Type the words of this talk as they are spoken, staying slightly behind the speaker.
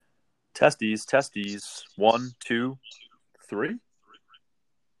Testes, testes. 1, 2, 3.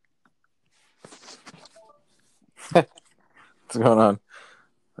 What's going on?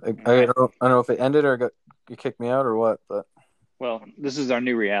 I don't know if it ended or you kicked me out or what, but Well, this is our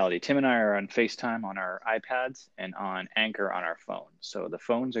new reality. Tim and I are on FaceTime on our iPads and on Anchor on our phones. So the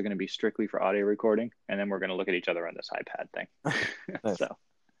phones are going to be strictly for audio recording, and then we're going to look at each other on this iPad thing. Nice. So,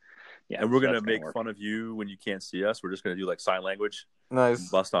 yeah. And we're so going to that's make work. fun of you when you can't see us. We're just going to do like sign language. nice.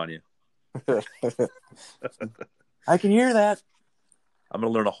 Bust on you. I can hear that. I'm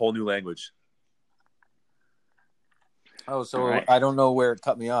going to learn a whole new language. Oh, so All right. I don't know where it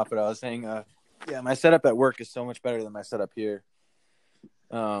cut me off, but I was saying, my setup at work is so much better than my setup here.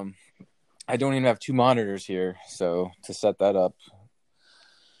 I don't even have 2 monitors here, so to set that up.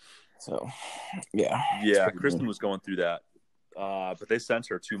 So, yeah. Yeah, Kristen was going through that. But they sent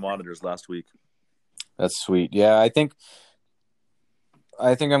her 2 monitors last week. That's sweet. Yeah, I think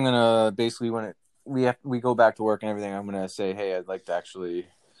I'm gonna basically when we go back to work and everything, I'm gonna say, hey, I'd like to actually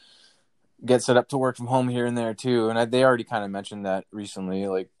get set up to work from home here and there too. And they already kind of mentioned that recently,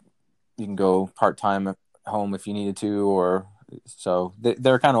 like you can go part-time at home if you needed to, or so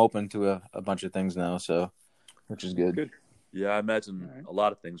they're kind of open to a bunch of things now, so which is good. Yeah, I imagine a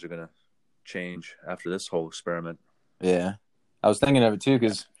lot of things are going to change after this whole experiment. Yeah, I was thinking of it too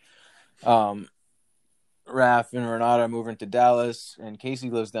because Raph and Renata are moving to Dallas and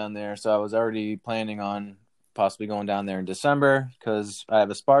Casey lives down there, so I was already planning on possibly going down there in December because I have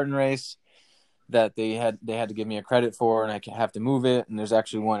a Spartan race that they had to give me a credit for, and I have to move it. And there's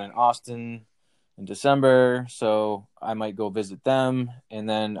actually one in Austin in December, so I might go visit them. And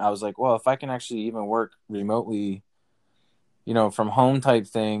then I was like, well, if I can actually even work remotely, from home type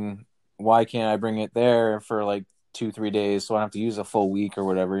thing, why can't I bring it there for like 2-3 days so I don't have to use a full week or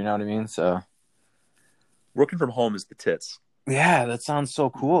whatever, you know what I mean? So working from home is the tits. Yeah, that sounds so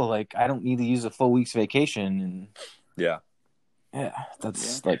cool. Like I don't need to use a full week's vacation, and yeah,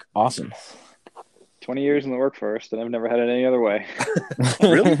 that's like awesome. 20 years in the workforce, and I've never had it any other way.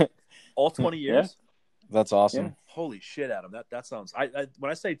 Really? All 20 years? Yeah. That's awesome. Yeah. Holy shit, Adam. That sounds. I when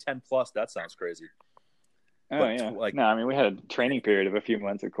I say 10 plus, that sounds crazy. Oh yeah. No, I mean we had a training period of a few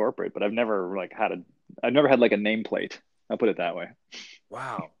months at corporate, but I've never had like a nameplate. I'll put it that way.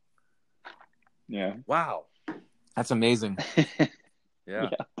 Wow. Yeah. Wow. That's amazing.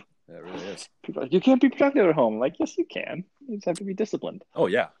 Yeah. It really is. People are like, you can't be productive at home. Like, yes, you can. You just have to be disciplined. Oh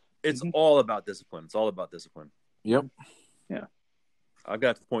yeah. It's all about discipline. It's all about discipline. Yep. Yeah. I've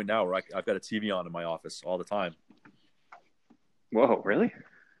got to the point now where I've got a TV on in my office all the time. Whoa, really?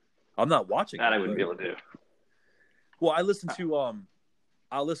 I'm not watching that. I wouldn't be able to do. Well, I listen to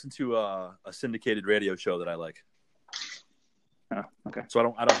a syndicated radio show that I like. Oh, okay. So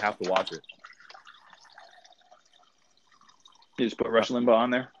I don't have to watch it. You just put Rush Limbaugh on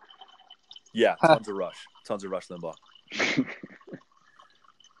there? Yeah, tons of Rush Limbaugh.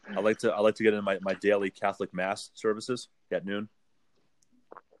 I like to get in my daily Catholic Mass services at noon.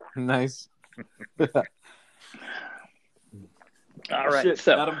 Nice. All right.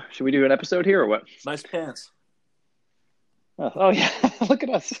 So, Adam, should we do an episode here or what? Nice pants. Oh yeah, look at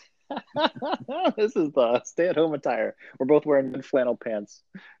us. This is the stay-at-home attire. We're both wearing good flannel pants,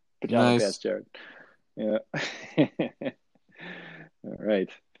 pajama pants, Jared. Yeah. All right.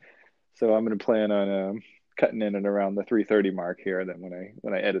 So I'm going to plan on cutting in and around the 3:30 mark here. Then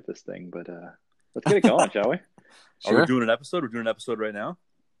when I edit this thing, but let's get it going, shall we? Sure. Are we doing an episode? We're doing an episode right now.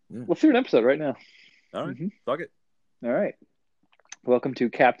 Let's do an episode right now. All right. Fuck it. All right. Welcome to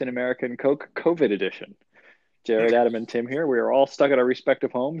Captain America and Coke COVID edition. Jared, Adam, and Tim here. We are all stuck at our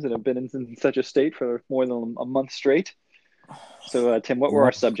respective homes and have been in such a state for more than a month straight. So, Tim, what were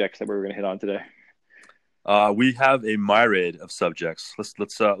our subjects that we were going to hit on today? We have a myriad of subjects. Let's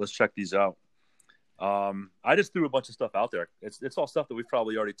check these out. I just threw a bunch of stuff out there. It's all stuff that we've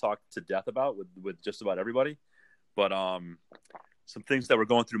probably already talked to death about with just about everybody. But some things that were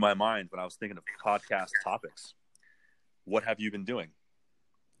going through my mind when I was thinking of podcast topics. What have you been doing?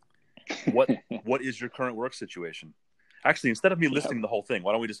 What is your current work situation? Actually, instead of me listing the whole thing,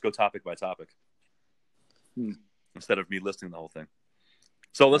 why don't we just go topic by topic? Instead of me listing the whole thing.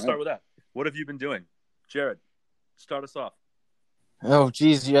 So let's start with that. What have you been doing? Jared, start us off. Oh,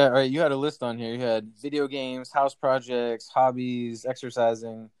 geez. Yeah. All right. You had a list on here. You had video games, house projects, hobbies,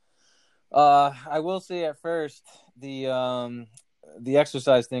 exercising. I will say at first the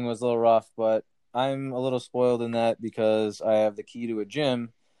exercise thing was a little rough, but I'm a little spoiled in that because I have the key to a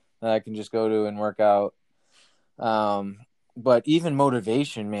gym that I can just go to and work out. But even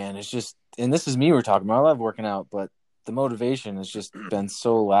motivation, man, it's just, and this is me we're talking about. I love working out, but the motivation has just been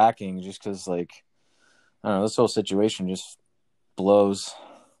so lacking just because, like, I don't know, this whole situation just blows.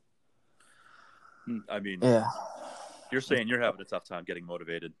 I mean, Yeah. you're saying you're having a tough time getting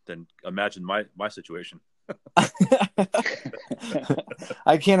motivated. Then imagine my situation.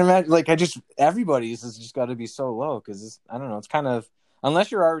 I can't imagine. Like, everybody's has just got to be so low because I don't know. It's kind of,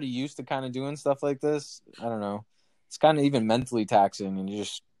 unless you're already used to kind of doing stuff like this, I don't know. It's kind of even mentally taxing, and you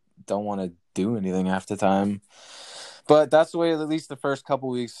just don't want to do anything half the time. But that's the way at least the first couple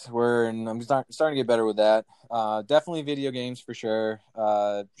weeks were, and I'm starting to get better with that. Definitely video games for sure.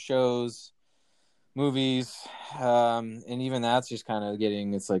 Shows, movies, and even that's just kind of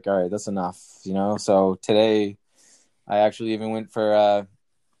getting. It's like, all right, that's enough, you know. So today, I actually even went for a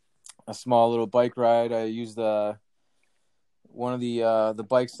small little bike ride. I used one of the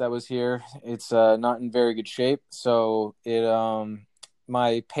bikes that was here. It's not in very good shape, so it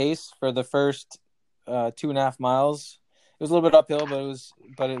my pace for the first 2.5 miles. It was a little bit uphill,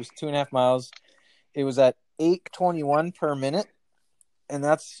 but it was 2.5 miles. It was at 8:21 per minute, and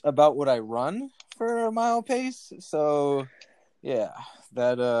that's about what I run for a mile pace. So yeah,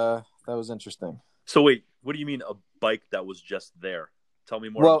 that was interesting. So wait, what do you mean a bike that was just there? Tell me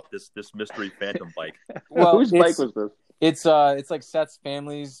more about this mystery phantom bike. Well, whose bike was this? It's like Seth's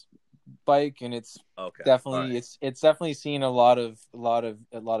family's bike, and it's definitely it's definitely seen a lot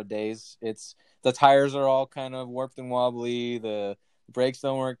of days. It's the tires are all kind of warped and wobbly. The brakes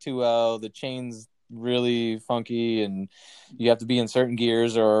don't work too well. The chain's really funky, and you have to be in certain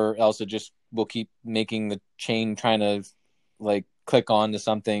gears, or else it just will keep making the chain trying to like click on to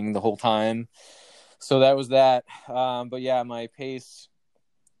something the whole time. So that was that. But yeah, my pace,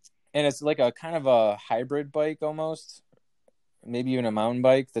 and it's like a kind of a hybrid bike almost, maybe even a mountain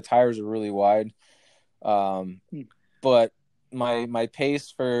bike. The tires are really wide. But my pace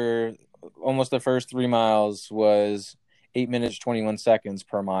for almost the first 3 miles was 8 minutes 21 seconds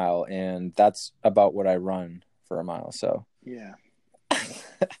per mile, and that's about what I run for a mile. So yeah,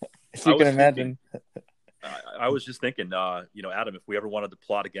 if you can imagine. I was just thinking, Adam, if we ever wanted to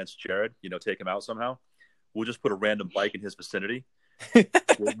plot against Jared, take him out somehow, we'll just put a random bike in his vicinity.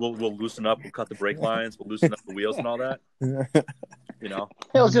 We'll loosen up. We'll cut the brake lines. We'll loosen up the wheels and all that.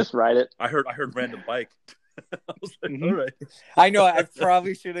 He'll just ride it. I heard random bike. I was like, all right. I know. I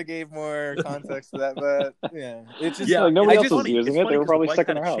probably should have gave more context to that, but yeah, it's just like nobody else was using it. They were probably stuck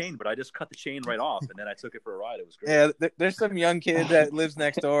in their house. Chain, but I just cut the chain right off, and then I took it for a ride. It was great. Yeah, there's some young kid that lives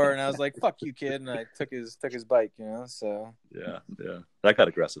next door, and I was like, "Fuck you, kid," and I took his bike. So yeah, that got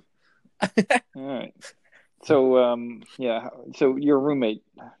aggressive. All right. So So your roommate,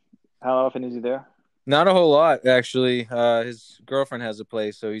 how often is he there? Not a whole lot, actually. His girlfriend has a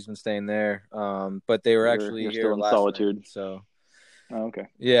place, so he's been staying there. But they were actually you're here still in last solitude. night, so. Oh, okay.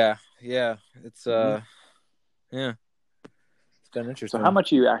 Yeah. It's yeah. It's been interesting. So how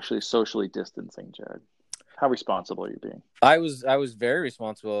much are you actually socially distancing, Jared? How responsible are you being? I was very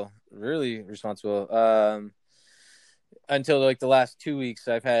responsible, really responsible. Until like the last 2 weeks,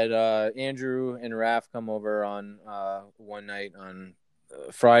 I've had Andrew and Raph come over on one night on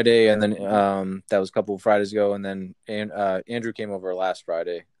Friday, and then that was a couple of Fridays ago, and then Andrew came over last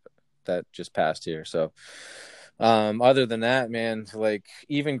Friday that just passed here. So other than that, man, like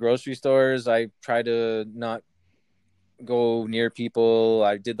even grocery stores, I try to not go near people.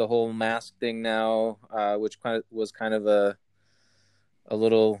 I did the whole mask thing now, which was kind of a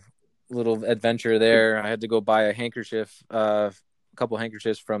little adventure there. I had to go buy a couple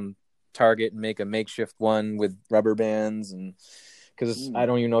handkerchiefs from Target and make a makeshift one with rubber bands, and because I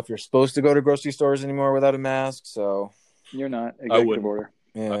don't even know if you're supposed to go to grocery stores anymore without a mask. So you're not executive order.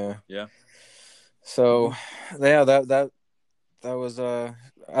 Yeah. Yeah. So yeah, that was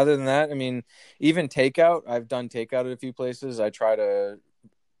other than that, I mean, even takeout, I've done takeout at a few places.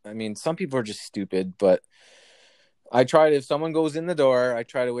 Some people are just stupid, but I try to, if someone goes in the door, I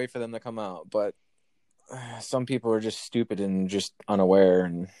try to wait for them to come out, but some people are just stupid and just unaware,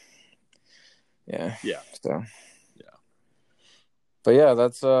 and yeah. So but yeah,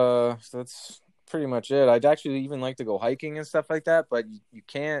 that's pretty much it. I'd actually even like to go hiking and stuff like that, but you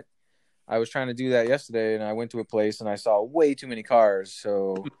can't. I was trying to do that yesterday, and I went to a place and I saw way too many cars,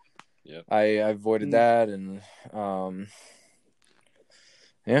 so I avoided that. And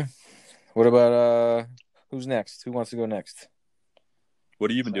what about who's next? Who wants to go next? What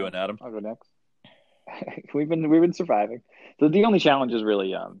have you been doing, Adam? I'll go next. We've been surviving. So the only challenge is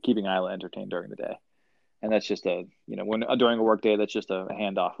really keeping Isla entertained during the day. And that's just when during a work day, that's just a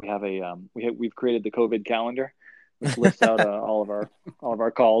handoff. We have we've created the COVID calendar, which lists out all of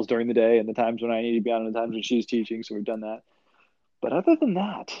our calls during the day and the times when I need to be on and the times when she's teaching. So we've done that. But other than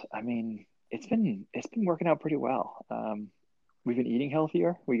that, I mean, it's been working out pretty well. We've been eating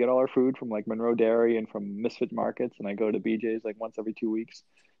healthier. We get all our food from like Monroe Dairy and from Misfit Markets, and I go to BJ's like once every 2 weeks.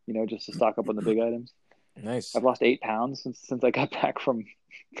 just to stock up on the big items. Nice. I've lost 8 pounds since I got back from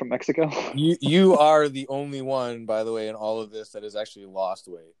Mexico. You are the only one, by the way, in all of this that has actually lost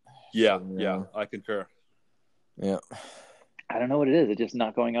weight. Yeah, So, yeah, I concur. Yeah. I don't know what it is. It's just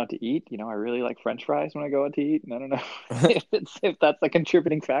not going out to eat. I really like French fries when I go out to eat, and I don't know if that's a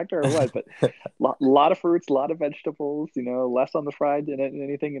contributing factor or what. But lot of fruits, a lot of vegetables. Less on the fried and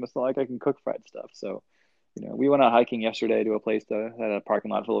anything. And it's not like I can cook fried stuff. So, we went out hiking yesterday to a place that had a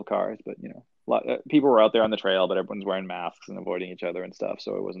parking lot full of cars. But people were out there on the trail, but everyone's wearing masks and avoiding each other and stuff.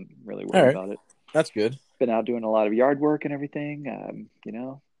 So I wasn't really worried about it. That's good. Been out doing a lot of yard work and everything.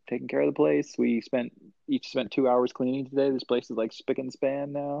 Taking care of the place. We each spent 2 hours cleaning today. This place is like spick and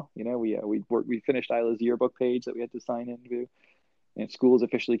span now. We finished Isla's yearbook page that we had to sign into, and school is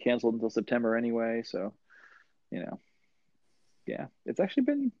officially canceled until September anyway. So, yeah, it's actually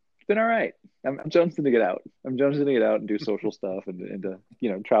been all right. I'm jonesing to get out. I'm jonesing to get out and do social stuff and to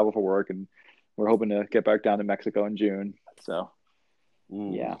travel for work, and we're hoping to get back down to Mexico in June. So,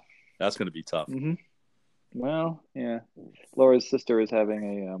 yeah, that's going to be tough. Mm-hmm. Well, yeah. Laura's sister is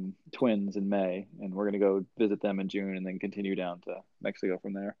having a twins in May, and we're going to go visit them in June and then continue down to Mexico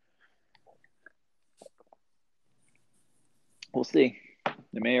from there. We'll see.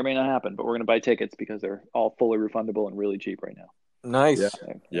 It may or may not happen, but we're going to buy tickets because they're all fully refundable and really cheap right now. Nice.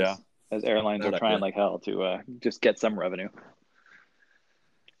 Yeah. As airlines are trying like hell to just get some revenue.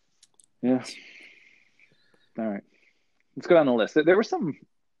 Yeah. All right. Let's go down the list. There were some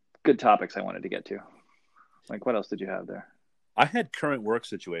good topics I wanted to get to. Like, what else did you have there? I had current work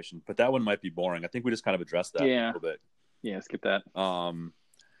situation, but that one might be boring. I think we just kind of addressed that a little bit. Yeah, skip that.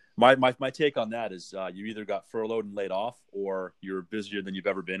 My take on that is you either got furloughed and laid off, or you're busier than you've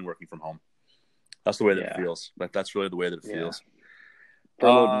ever been working from home. That's the way that it feels. That's really the way that it feels.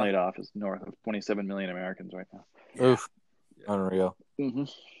 Furloughed and laid off is north of 27 million Americans right now. Oof. Unreal. Mm-hmm.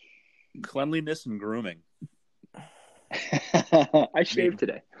 Cleanliness and grooming. I shaved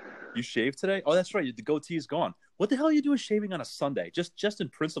today. You shaved today? Oh, that's right. The goatee's gone. What the hell are you doing shaving on a Sunday? Just in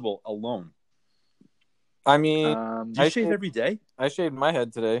principle alone. I mean, do you shave every day? I shaved my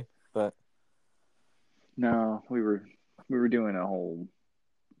head today, but no, we were doing a whole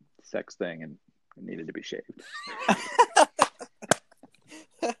sex thing and it needed to be shaved.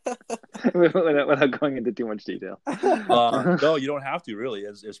 Without going into too much detail. No, you don't have to really.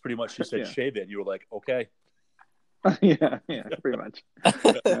 It's pretty much you said shave it, and you were like, okay. yeah, pretty much.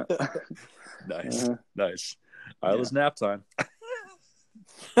 Yeah. Nice. All right, it's nap time.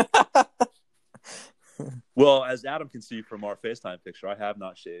 Well, as Adam can see from our FaceTime picture, I have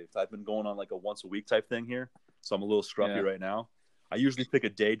not shaved. I've been going on like a once a week type thing here, so I'm a little scruffy right now. I usually pick a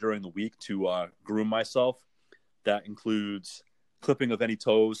day during the week to groom myself. That includes clipping of any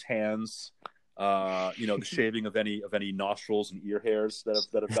toes, hands, the shaving of any nostrils and ear hairs that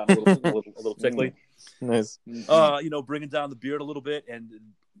have gotten a little tickly. Nice. Bringing down the beard a little bit, and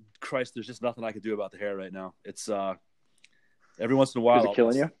Christ, there's just nothing I can do about the hair right now. It's every once in a while. Is it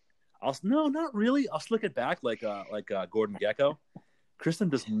killing you? No, not really. I'll slick it back like Gordon Gekko. Kristen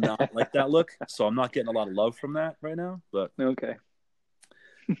does not like that look, so I'm not getting a lot of love from that right now. But okay.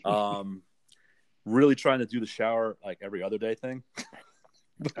 Really trying to do the shower like every other day thing.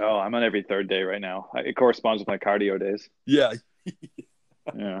 Oh, I'm on every third day right now. It corresponds with my cardio days. Yeah.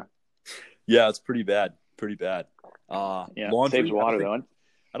 Yeah. Yeah, it's pretty bad. Laundry, saves water though.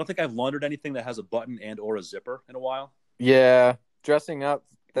 I don't think I've laundered anything that has a button and or a zipper in a while. Yeah, dressing up,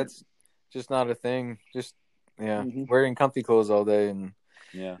 that's just not a thing. Just wearing comfy clothes all day. And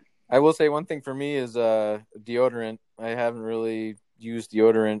I will say one thing for me is deodorant. I haven't really used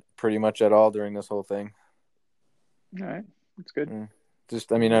deodorant pretty much at all during this whole thing. All right, that's good. I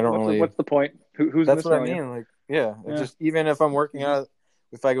don't really. What's the point? Who's that's what I mean. Like, just even if I'm working out,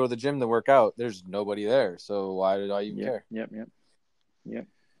 if I go to the gym to work out, there's nobody there. So why did I even care? Yep.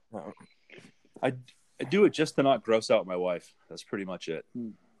 I do it just to not gross out my wife. That's pretty much it.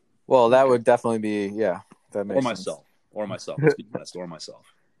 Well, that would definitely be that makes sense. Or myself. Let's be honest, or myself.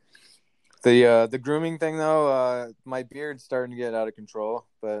 The grooming thing though, my beard's starting to get out of control,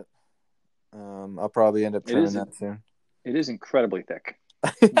 but I'll probably end up trimming that soon. It is incredibly thick.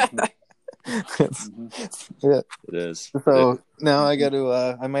 It is. So now I got to.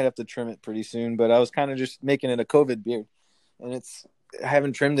 I might have to trim it pretty soon. But I was kind of just making it a COVID beard, and I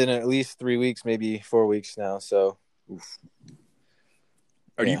haven't trimmed it in at least 3 weeks, maybe 4 weeks now. So,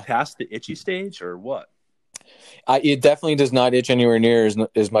 are you past the itchy stage or what? It definitely does not itch anywhere near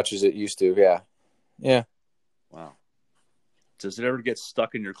as much as it used to. Yeah. Wow. Does it ever get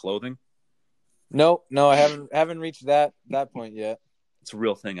stuck in your clothing? No, I haven't reached that point yet. It's a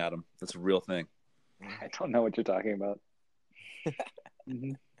real thing, Adam. That's a real thing. I don't know what you're talking about.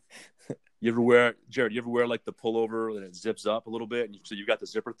 You ever wear, Jared? You ever wear like the pullover and it zips up a little bit, and so you've got the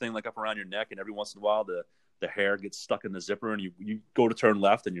zipper thing like up around your neck, and every once in a while the hair gets stuck in the zipper, and you go to turn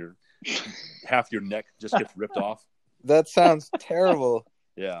left, and half your neck just gets ripped off. That sounds terrible.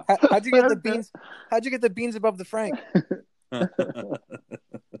 Yeah. How'd you get the beans? How'd you get the beans above the Frank?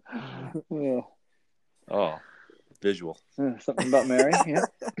 Yeah. Oh, visual. Something about Mary. Yeah.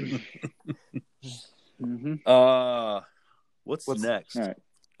 What's next? All right.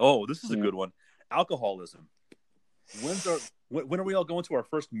 Oh, this is a good one. Alcoholism. When are we all going to our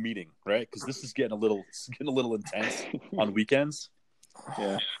first meeting? Right, because this is getting a little intense on weekends.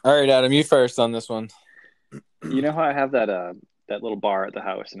 Yeah. All right, Adam, you first on this one. You know how I have that little bar at the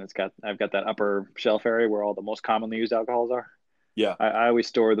house, and I've got that upper shelf area where all the most commonly used alcohols are. Yeah. I always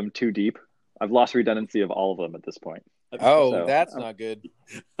store them too deep. I've lost redundancy of all of them at this point. Oh, So, that's not good.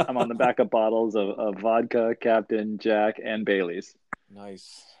 I'm on the backup bottles of vodka, Captain, Jack, and Bailey's.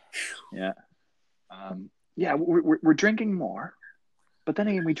 Nice. Yeah. Yeah, we're drinking more, but then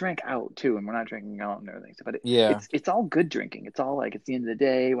again, we drank out too, and we're not drinking out and everything. So, but it's all good drinking. It's all like, it's the end of the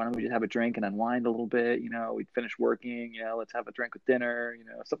day. Why don't we just have a drink and unwind a little bit? You know, we'd finish working. You know, let's have a drink with dinner. You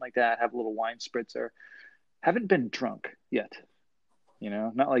know, something like that. Have a little wine spritzer. Haven't been drunk yet. You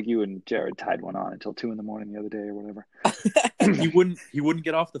know, not like you and Jared tied one on until 2 a.m. the other day or whatever. He wouldn't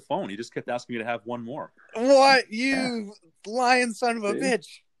get off the phone. He just kept asking me to have one more. What, you lying son of a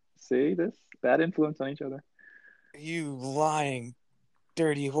bitch? See this bad influence on each other. You lying,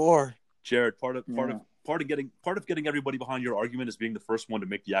 dirty whore. Jared, part of getting everybody behind your argument is being the first one to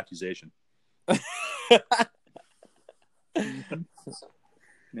make the accusation. Yeah.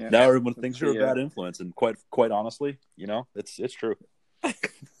 Now everyone thinks you're a bad influence, and quite honestly, you know, it's true.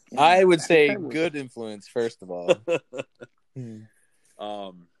 I would say good influence, first of all.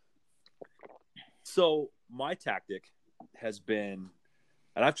 So my tactic has been,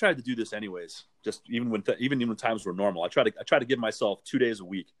 and I've tried to do this anyways, just even when times were normal. I try to give myself 2 days a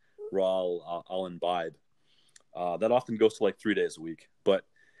week where I'll imbibe. That often goes to like 3 days a week, but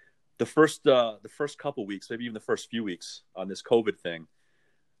the first couple weeks, maybe even the first few weeks on this COVID thing,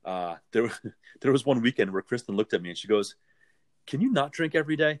 there was one weekend where Kristen looked at me and she goes, "Can you not drink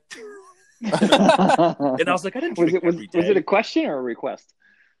every day?" And I was like, "I didn't drink every day." Was it a question or a request?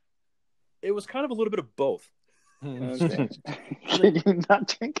 It was kind of a little bit of both. Okay. Can you not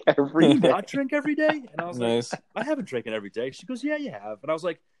drink every day? Not drink every day? And I was Nice. like, "I haven't drinking every day." She goes, "Yeah, you have." And I was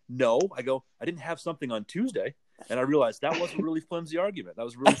like, "No." I go, "I didn't have something on Tuesday." And I realized that wasn't a really flimsy argument. That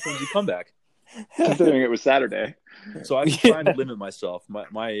was a really flimsy comeback. Considering it was Saturday. So I've been trying to limit myself.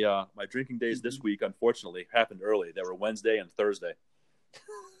 My drinking days this week, unfortunately, happened early. They were Wednesday and Thursday.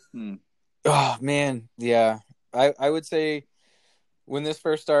 Oh, man. Yeah. I would say when this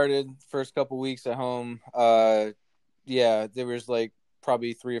first started, first couple weeks at home, there was like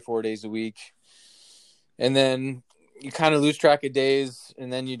probably 3 or 4 days a week. And then you kind of lose track of days,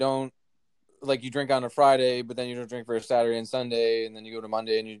 and then you don't, like, you drink on a Friday, but then you don't drink for a Saturday and Sunday, and then you go to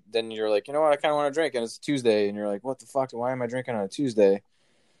Monday, and then you're like, you know what, I kind of want to drink, and it's Tuesday, and you're like, what the fuck? Why am I drinking on a Tuesday?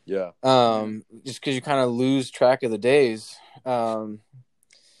 Yeah. Just because you kind of lose track of the days.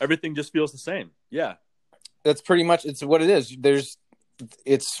 Everything just feels the same. Yeah. That's pretty much it's what it is.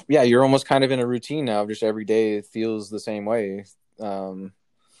 You're almost kind of in a routine now. Just every day it feels the same way. That's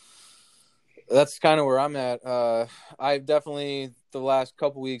kind of where I'm at. I've definitely the last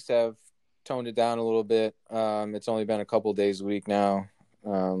couple weeks have toned it down a little bit. It's only been a couple days a week now.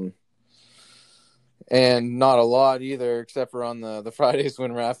 And not a lot either, except for on the Fridays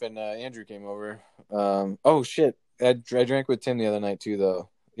when Raph and Andrew came over. Oh shit. I drank with Tim the other night too, though.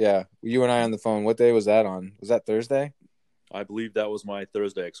 Yeah. You and I on the phone. What day was that on? Was that Thursday? I believe that was my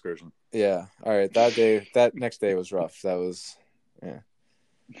Thursday excursion. Yeah. All right. That next day was rough. That was, yeah.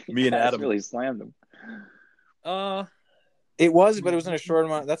 Me and Adam really slammed him. It was, but it was in a short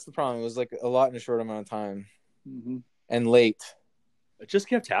amount. That's the problem. It was like a lot in a short amount of time, and late. It just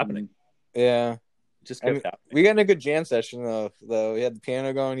kept happening. Yeah, it just kept happening. We got in a good jam session though. We had the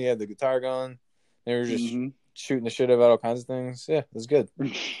piano going, you had the guitar going. They were just shooting the shit about all kinds of things. Yeah, it was good.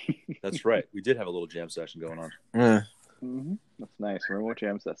 That's right. We did have a little jam session going on. Yeah. That's nice. Remote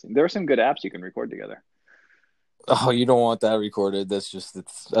jam session. There are some good apps you can record together. Oh, you don't want that recorded. It's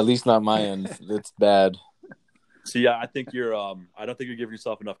at least not my end. It's bad. So yeah, I think you're. I don't think you're giving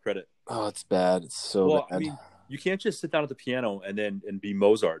yourself enough credit. Oh, it's bad. It's so bad. I mean, you can't just sit down at the piano and be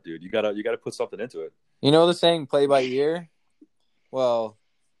Mozart, dude. You gotta put something into it. You know the saying "play by ear"? Well,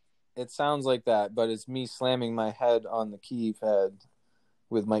 it sounds like that, but it's me slamming my head on the keypad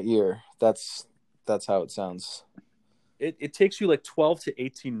with my ear. That's how it sounds. It takes you like 12 to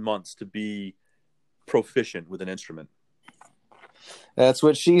 18 months to be proficient with an instrument. That's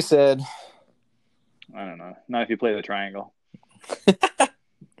what she said. No, not if you play the triangle.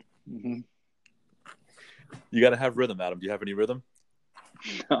 Mm-hmm. You got to have rhythm, Adam. Do you have any rhythm?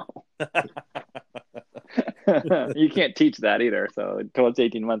 No. You can't teach that either. So until it's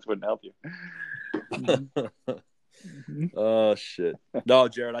 18 months wouldn't help you. Oh shit! No,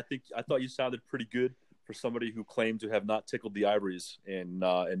 Jared. I thought you sounded pretty good for somebody who claimed to have not tickled the ivories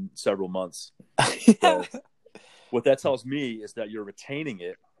in several months. So, what that tells me is that you're retaining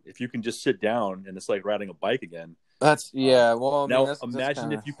it. If you can just sit down and it's like riding a bike again. That's Well, I mean, now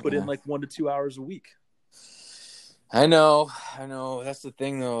imagine if you put in like 1 to 2 hours a week. I know. That's the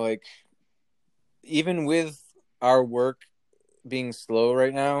thing, though. Like, even with our work being slow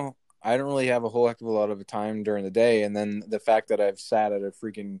right now, I don't really have a whole heck of a lot of time during the day. And then the fact that I've sat at a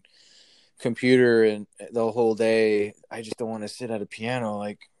freaking computer and the whole day, I just don't want to sit at a piano.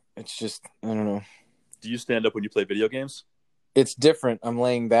 Like, it's just, I don't know. Do you stand up when you play video games? It's different. I'm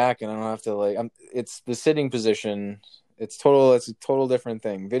laying back and I don't have to it's the sitting position. It's a total different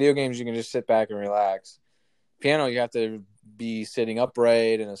thing. Video games, you can just sit back and relax. Piano, you have to be sitting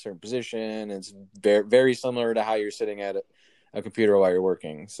upright in a certain position. It's very, very similar to how you're sitting at a computer while you're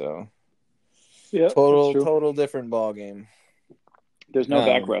working. So, yeah, total different ball game. There's no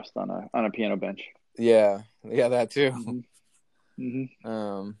backrest on a piano bench. Yeah, that too. Mm-hmm.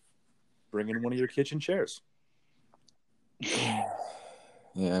 Mm-hmm. Bring in one of your kitchen chairs.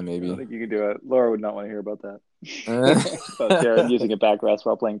 Yeah, maybe. I don't think you can do it. Laura would not want to hear about that. About Jared using a backrest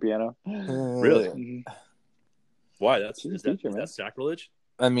while playing piano. Really? Mm-hmm. Why? Is that sacrilege?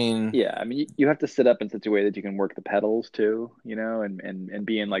 I mean, yeah. I mean, you have to sit up in such a way that you can work the pedals too, and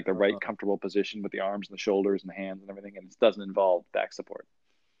be in like the right comfortable position with the arms and the shoulders and the hands and everything, and it doesn't involve back support.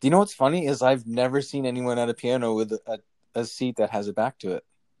 Do you know what's funny is I've never seen anyone at a piano with a seat that has a back to it.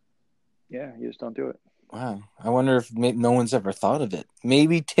 Yeah, you just don't do it. Wow. I wonder if no one's ever thought of it.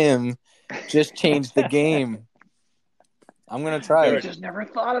 Maybe Tim just changed the game. I'm going to try it. I just never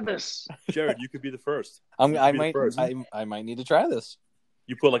thought of this. Jared, you could be the first. I might need to try this.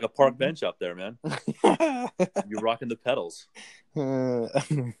 You put like a park bench up there, man. You're rocking the pedals. You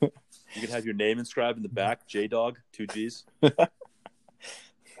can have your name inscribed in the back, J-Dog, 2 G's.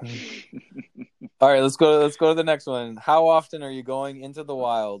 All right, let's go to the next one. How often are you going into the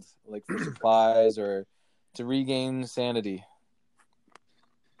wild, like for supplies or to regain sanity?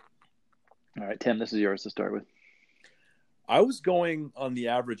 All right, Tim, this is yours to start with. I was going on the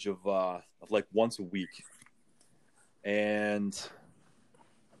average of like once a week, and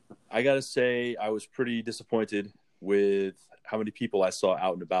I gotta say I was pretty disappointed with how many people I saw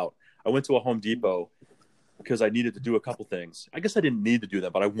out and about. I went to a Home Depot because I needed to do a couple things. I guess I didn't need to do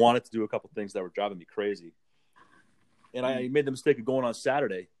that, but I wanted to do a couple things that were driving me crazy. And I made the mistake of going on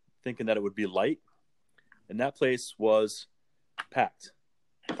Saturday thinking that it would be light, and that place was packed.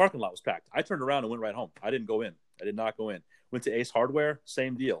 The parking lot was packed. I turned around and went right home. I didn't go in. I did not go in. Went to Ace Hardware,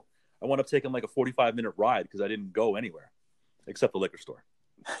 same deal. I wound up taking like a 45-minute ride because I didn't go anywhere except the liquor store.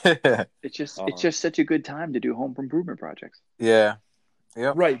 It's just such a good time to do home improvement projects. Yeah.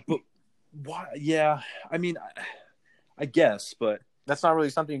 Yep. Right, but why? Yeah, I mean, I guess, but that's not really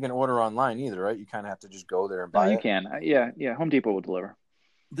something you can order online either, right? You kind of have to just go there and buy it. No, you can. Yeah. Home Depot will deliver.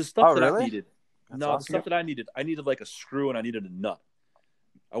 The stuff that really? I needed. That's awesome. The stuff that I needed like a screw and I needed a nut.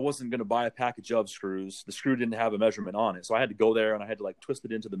 I wasn't going to buy a package of screws. The screw didn't have a measurement on it. So I had to go there and I had to like twist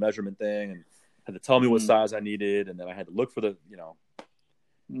it into the measurement thing and had to tell me what size I needed. And then I had to look for the.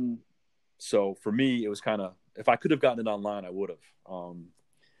 So for me, it was kind of, if I could have gotten it online, I would have.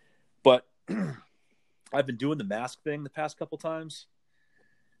 But I've been doing the mask thing the past couple times.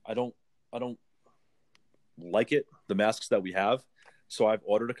 I don't like it, the masks that we have. So I've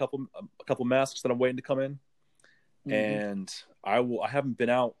ordered a couple masks that I'm waiting to come in. And I haven't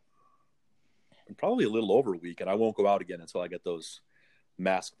been out in probably a little over a week, and I won't go out again until I get those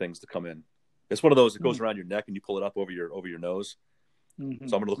mask things to come in. It's one of those that goes around your neck and you pull it up over your nose. So I'm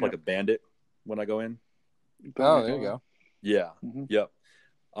going to look like a bandit when I go in. Oh, there you go. Yeah. Yep.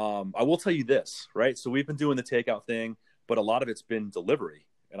 I will tell you this, right? So we've been doing the takeout thing, but a lot of it's been delivery,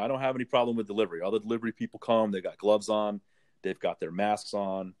 and I don't have any problem with delivery. All the delivery people come, they got gloves on, they've got their masks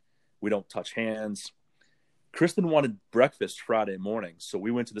on. We don't touch hands. Kristen wanted breakfast Friday morning, so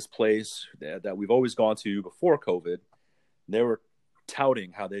we went to this place that we've always gone to before COVID. They were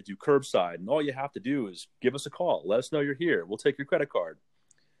touting how they do curbside, and all you have to do is give us a call. Let us know you're here. We'll take your credit card.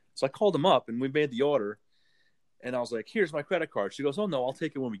 So I called them up, and we made the order, and I was like, here's my credit card. She goes, oh, no, I'll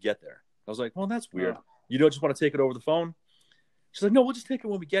take it when we get there. I was like, well, that's weird. Oh. You don't just want to take it over the phone? She's like, no, we'll just take it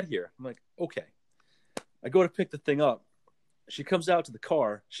when we get here. I'm like, okay. I go to pick the thing up. She comes out to the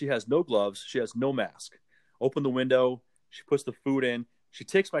car. She has no gloves. She has no mask. Open the window. She puts the food in, She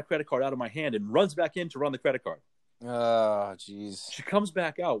takes my credit card out of my hand and runs back in to run the credit card. Oh, jeez. She comes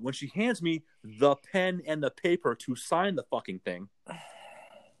back out. When she hands me the pen and the paper to sign the fucking thing,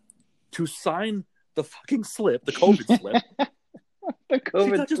 to sign the fucking slip, the COVID slip, The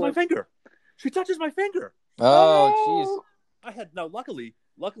COVID she touches slip. my finger. She touches my finger. Oh, jeez.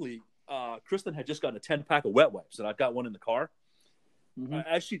 Luckily, Kristen had just gotten a 10-pack of wet wipes, and I've got one in the car. Mhm.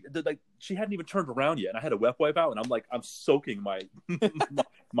 As she hadn't even turned around yet, and I had a wet wipe out, and I'm soaking my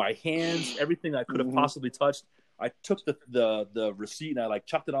my hands, everything I could have possibly touched. I took the receipt and I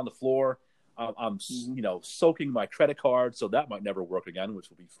chucked it on the floor. I'm soaking my credit card, so that might never work again, which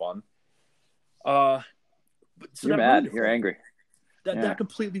will be fun. So You're mad. You're angry. That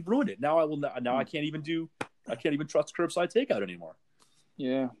completely ruined it. Now I can't even trust curbside takeout anymore.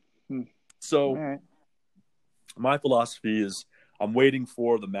 Yeah. So All right. my philosophy is I'm waiting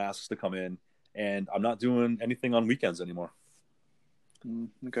for the masks to come in, and I'm not doing anything on weekends anymore.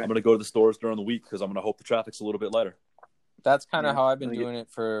 Okay. I'm going to go to the stores during the week because I'm going to hope the traffic's a little bit lighter. That's kind of how I've been doing it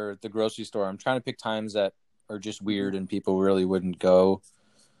for the grocery store. I'm trying to pick times that are just weird and people really wouldn't go.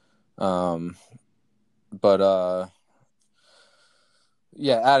 Yeah,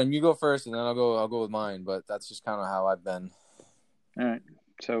 Adam, you go first, and then I'll go with mine. But that's just kind of how I've been. All right.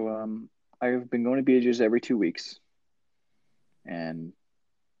 So I've been going to BJ's every 2 weeks, and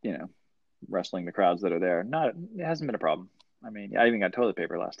wrestling the crowds that are there. It hasn't been a problem. I mean, I even got toilet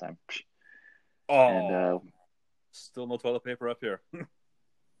paper last time. Oh, And still no toilet paper up here.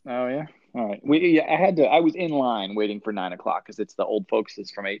 oh yeah, all right. I was in line waiting for 9 o'clock because it's the old folks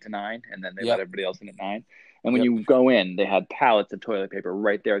is from 8 to 9, and then they let everybody else in at 9. And when you go in, they had pallets of toilet paper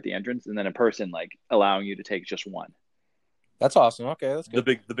right there at the entrance, and then a person allowing you to take just one. That's awesome. Okay, that's good.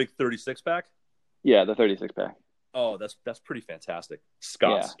 The big 36 pack. Yeah, the 36 pack. Oh, that's pretty fantastic.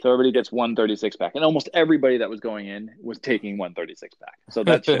 Scott's. Yeah, so everybody gets one 36 pack, and almost everybody that was going in was taking one 36 pack. So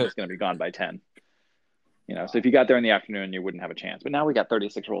that shit was going to be gone by 10. So if you got there in the afternoon, you wouldn't have a chance. But now we got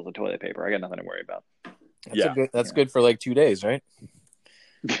 36 rolls of toilet paper. I got nothing to worry about. That's good for 2 days, right?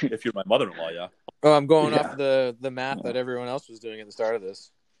 If you're my mother-in-law, yeah. Oh, I'm going off the math that everyone else was doing at the start of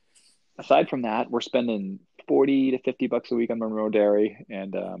this. Aside from that, we're spending $40 to $50 a week on Monroe Dairy,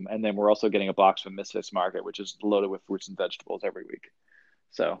 and then we're also getting a box from Misfits Market, which is loaded with fruits and vegetables every week.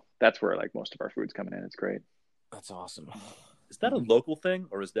 So that's where most of our food's coming in. It's great. That's awesome. Is that a local thing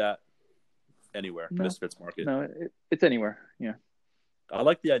or is that anywhere? No. Misfits Market. No, it's anywhere. Yeah. I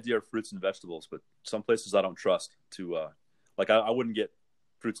like the idea of fruits and vegetables, but some places I don't trust to. I wouldn't get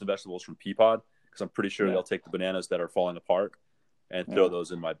fruits and vegetables from Peapod because I'm pretty sure they'll take the bananas that are falling apart and throw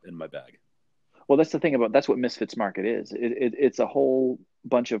those in my bag. Well, that's the thing that's what Misfits Market is. It's a whole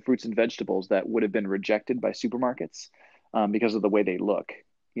bunch of fruits and vegetables that would have been rejected by supermarkets because of the way they look.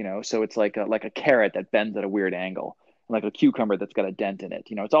 So it's like a carrot that bends at a weird angle, like a cucumber that's got a dent in it.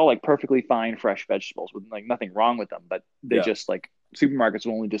 It's all perfectly fine, fresh vegetables with nothing wrong with them, but they just supermarkets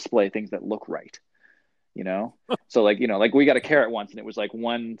will only display things that look right. So we got a carrot once and it was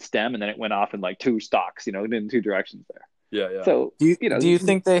one stem and then it went off in 2 stalks, in 2 directions there. Yeah. So do you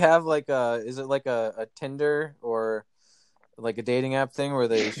think they have is it a Tinder or a dating app thing where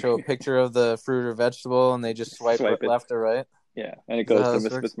they show a picture of the fruit or vegetable and they just swipe it left or right? Yeah, and it goes to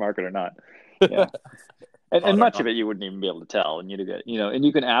Misfits Market or not. Yeah. And much of it you wouldn't even be able to tell, and you get and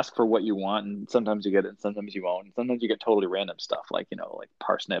you can ask for what you want, and sometimes you get it, and sometimes you won't. And sometimes you get totally random stuff like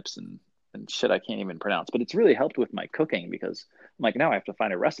parsnips and shit I can't even pronounce. But it's really helped with my cooking because I'm now I have to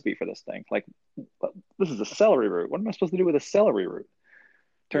find a recipe for this thing. This is a celery root. What am I supposed to do with a celery root?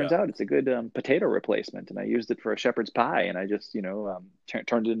 Turns out it's a good potato replacement, and I used it for a shepherd's pie, and I just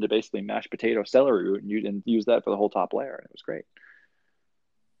turned it into basically mashed potato celery root and used that for the whole top layer, and it was great.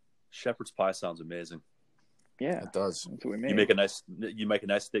 Shepherd's pie sounds amazing. Yeah, it does. That's what we made. You make a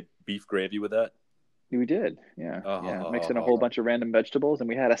nice thick beef gravy with that. We did, yeah. Mixed in a whole bunch of random vegetables, and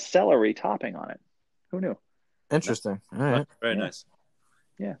we had a celery topping on it. Who knew? Interesting. All right. Very nice.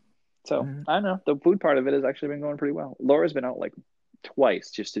 Yeah. So I don't know. The food part of it has actually been going pretty well. Laura's been out twice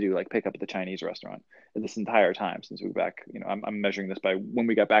just to do pick up at the Chinese restaurant this entire time since we were back. I'm measuring this by when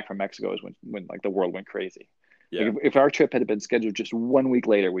we got back from Mexico is when the world went crazy. Yeah. If our trip had been scheduled just 1 week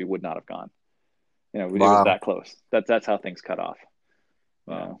later, we would not have gone. It was that close. That's how things cut off.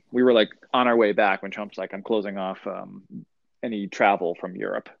 Wow. We were on our way back when Trump's I'm closing off any travel from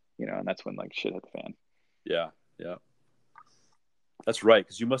Europe, and that's when shit hit the fan. Yeah. That's right,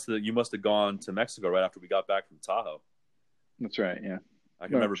 because you must have gone to Mexico right after we got back from Tahoe. That's right. Yeah, I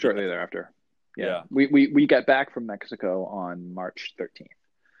can remember shortly thereafter. Yeah. We got back from Mexico on March 13th.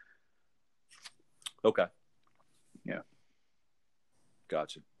 Okay. Yeah.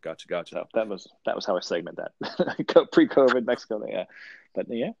 Gotcha. So that was how I segment that. Pre-COVID Mexico. Yeah, but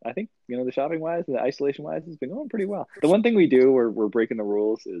yeah, I think the shopping wise, the isolation wise, has been going pretty well. The one thing we do where we're breaking the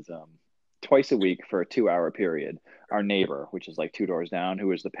rules is twice a week for a 2-hour period. Our neighbor, which is like 2 doors down,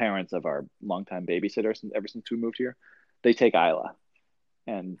 who is the parents of our longtime babysitter ever since we moved here, they take Isla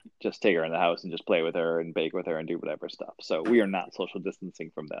and just take her in the house and just play with her and bake with her and do whatever stuff. So we are not social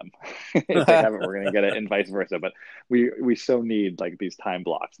distancing from them. If they haven't, we're going to get it, and vice versa. But we so need like these time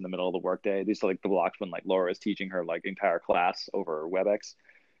blocks in the middle of the workday. These are like the blocks when like Laura is teaching her like entire class over WebEx,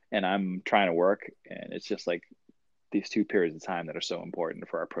 and I'm trying to work, and it's just like these 2 periods of time that are so important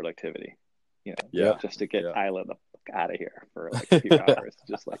for our productivity. Yeah. Just to get Isla the fuck out of here for like a few hours.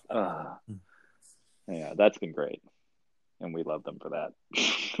 Just like, yeah, that's been great. And we love them for that.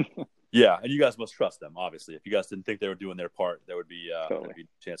 Yeah, and you guys must trust them, obviously. If you guys didn't think they were doing their part, there would be Totally. there'd be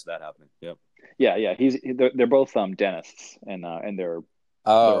a chance of that happening. Yep. Yeah. They're both dentists, and their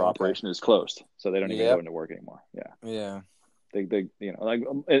operation is closed, so they don't even go into work anymore. Yeah. They they're like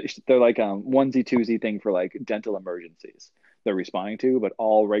onesie twosie thing for like dental emergencies they're responding to, but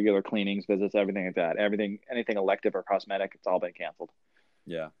all regular cleanings, visits, everything like that, anything elective or cosmetic, it's all been canceled.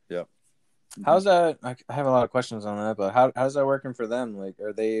 Yeah. How's that? I have a lot of questions on that, but how's that working for them? Like,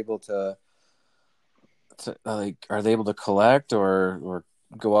 are they able to are they able to collect or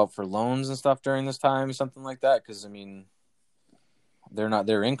go out for loans and stuff during this time, something like that? Because I mean,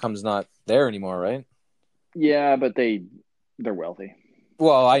 their income's not there anymore, right? Yeah, but they're wealthy.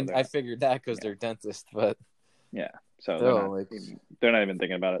 Well, I figured that because they're dentists, but yeah. So still, they're not even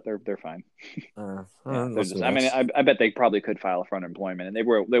thinking about it. They're fine. Nice. I mean, I bet they probably could file for unemployment, and they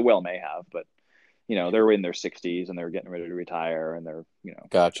well may have, but they're in their 60s and they're getting ready to retire, and they're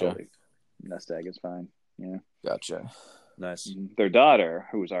gotcha. Totally, nest egg is fine. Yeah, gotcha. Nice. Their daughter,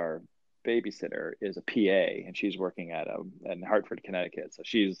 who's our babysitter, is a PA, and she's working in Hartford, Connecticut. So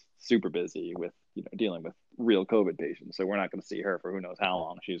she's super busy with dealing with real COVID patients. So we're not going to see her for who knows how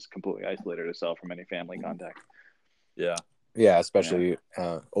long. She's completely isolated herself from any family contact. Yeah, especially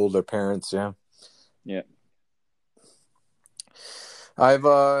older parents. Yeah. I've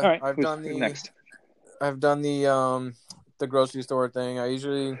done the grocery store thing.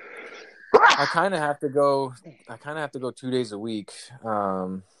 I kind of have to go 2 days a week.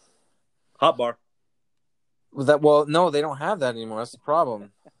 Hot bar. No, they don't have that anymore. That's the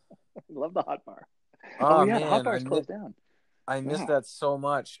problem. I love the hot bar. Oh yeah, man, hot bar's closed down. I missed that so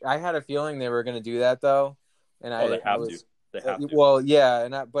much. I had a feeling they were going to do that though, and they have to. They have to. Well,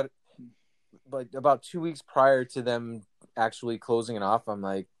 yeah, but about 2 weeks prior to them actually closing it off, I'm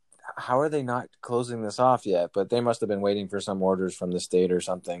like, how are they not closing this off yet? But they must have been waiting for some orders from the state or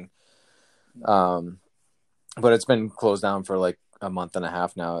something. But it's been closed down for like a month and a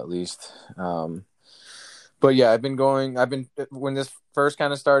half now, at least. But yeah, when this first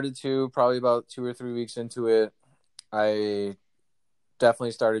kind of started to, probably about 2 or 3 weeks into it, I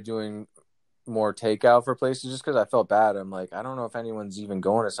definitely started doing more takeout for places just because I felt bad. I'm like, I don't know if anyone's even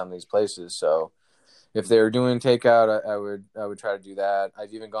going to some of these places. So if they're doing takeout, I would try to do that.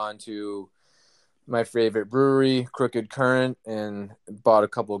 I've even gone to my favorite brewery, Crooked Current, and bought a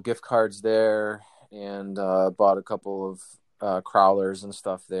couple of gift cards there, and bought a couple of crowlers and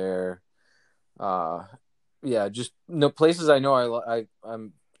stuff there. Just places I know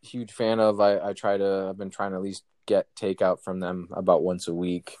I'm a huge fan of. I've been trying to at least get takeout from them about once a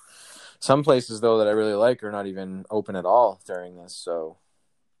week. Some places though that I really like are not even open at all during this. So,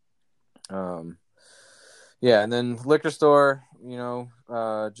 and then liquor store,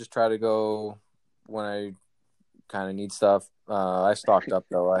 just try to go when I kind of need stuff. I stocked up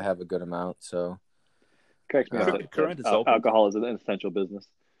though. I have a good amount, so. Correct me. Current is open. Alcohol is an essential business.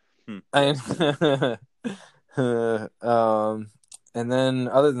 And then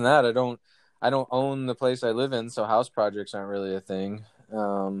other than that, I don't own the place I live in, so house projects aren't really a thing.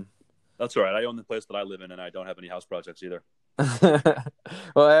 That's all right. I own the place that I live in, and I don't have any house projects either.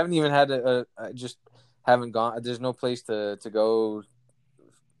 Well, I haven't even had to. I just haven't gone. There's no place to go,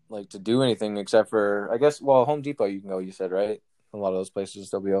 like to do anything except for, I guess. Well, Home Depot you can go. You said right. A lot of those places will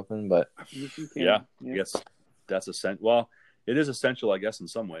still be open, but yeah. I guess that's essential. Well, it is essential, I guess, in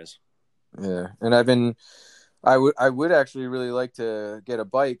some ways. Yeah, and I would actually really like to get a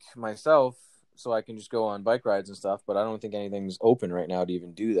bike myself, so I can just go on bike rides and stuff. But I don't think anything's open right now to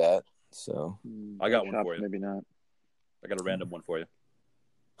even do that. So I got one for you. Maybe not. I got a random one for you.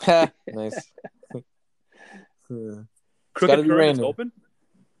 Nice. Crooked Current is open?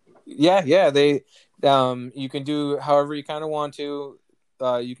 Yeah. They, you can do however you kind of want to.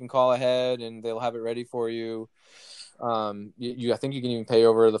 You can call ahead and they'll have it ready for you. I think you can even pay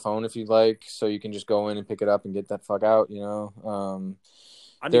over the phone if you'd like, so you can just go in and pick it up and get that fuck out.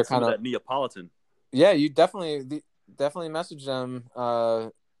 I they're need some kind of of that Neapolitan. yeah. You definitely message them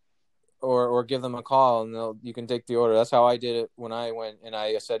or give them a call, and you can take the order. That's how I did it when I went, and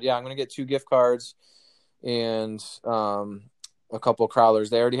I said, yeah, I'm gonna get 2 gift cards and a couple of crowlers.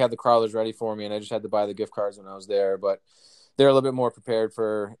 They already had the crowlers ready for me, and I just had to buy the gift cards when I was there. But they're a little bit more prepared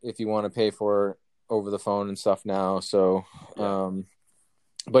for if you want to pay for over the phone and stuff now. So,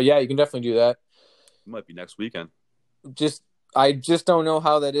 but yeah, you can definitely do that. It might be next weekend. I just don't know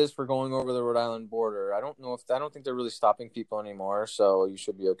how that is for going over the Rhode Island border. I don't think they're really stopping people anymore. So you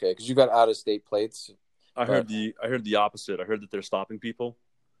should be okay because you got out of state plates. I heard the opposite. I heard that they're stopping people.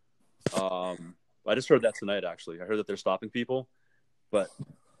 I just heard that tonight. Actually, I heard that they're stopping people, but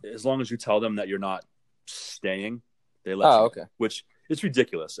as long as you tell them that you're not staying, they let you. Okay. Which is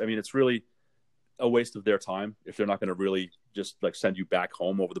ridiculous. I mean, it's really a waste of their time if they're not going to really just like send you back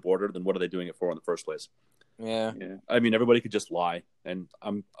home over the border. Then what are they doing it for in the first place? Yeah. I mean, everybody could just lie, and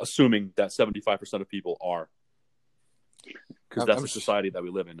I'm assuming that 75% of people are, because that's the society that we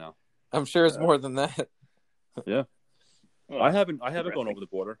live in now. I'm sure it's more than that. Yeah. Well, I haven't gone over the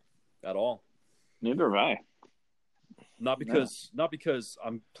border at all. Neither have I. Not because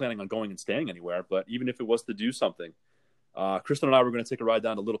I'm planning on going and staying anywhere, but even if it was to do something, Kristen and I were going to take a ride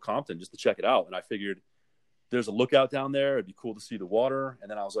down to Little Compton just to check it out, and I figured there's a lookout down there. It'd be cool to see the water.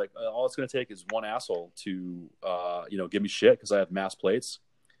 And then I was like, all it's going to take is one asshole to, give me shit because I have mass plates,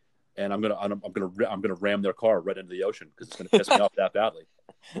 and I'm gonna ram their car right into the ocean because it's going to piss me off that badly.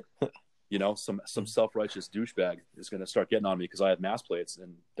 Some self-righteous douchebag is going to start getting on me because I have mass plates,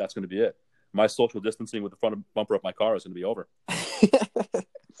 and that's going to be it. My social distancing with the front bumper of my car is going to be over.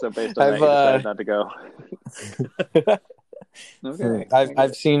 So based on that, you decided not to go. Okay.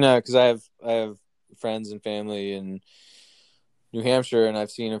 I've seen because I have friends and family in New Hampshire, and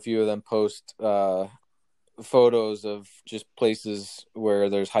I've seen a few of them post photos of just places where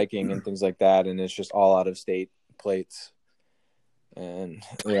there's hiking and things like that, and it's just all out of state plates. And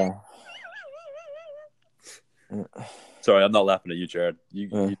yeah. Sorry, I'm not laughing at you, Jared.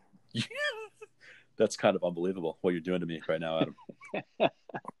 You that's kind of unbelievable what you're doing to me right now, Adam.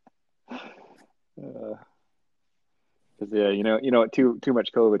 You know what too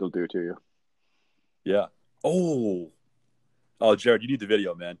much COVID will do to you. Yeah. Oh, Jared, you need the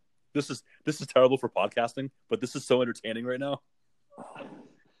video, man. This is terrible for podcasting, but this is so entertaining right now.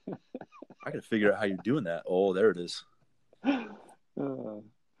 I gotta figure out how you're doing that. Oh, there it is.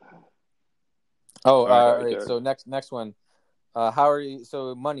 All right. So next one. How are you?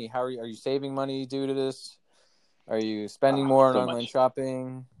 So money. How are you? Are you saving money due to this? Are you spending more on online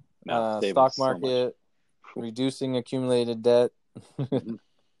shopping? Stock market? Reducing accumulated debt?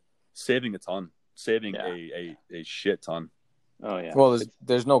 Saving a ton. Saving a shit ton. Oh yeah. Well,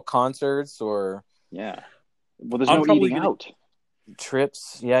 there's no concerts or Well, there's no eating out.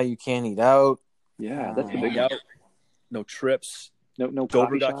 Trips. Yeah, you can't eat out. Yeah, that's the big out. No trips. No.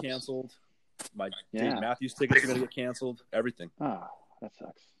 Dover got canceled. My Dave Matthews tickets are going to get canceled. Everything. Oh, that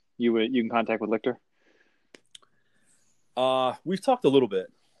sucks. You in contact with Lichter? We've talked a little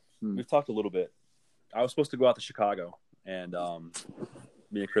bit. I was supposed to go out to Chicago, and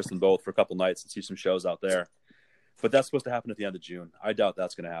me and Kristen both for a couple nights and see some shows out there. But that's supposed to happen at the end of June. I doubt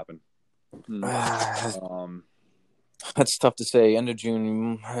that's going to happen. That's tough to say. End of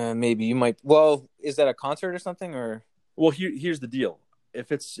June, maybe you might. Well, is that a concert or something? Or here's the deal. If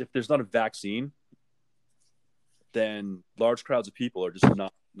there's not a vaccine, then large crowds of people are just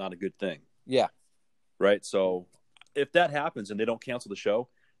not a good thing. Yeah. Right. So if that happens and they don't cancel the show,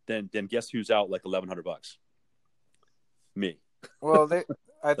 then guess who's out like $1,100? Me. Well,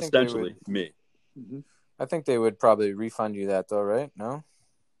 I think essentially me. Mm-hmm. I think they would probably refund you that though, right? No.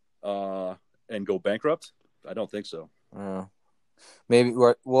 And go bankrupt? I don't think so. Maybe.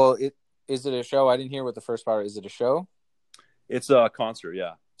 Well, is it a show? I didn't hear what the first part. Is it a show? It's a concert,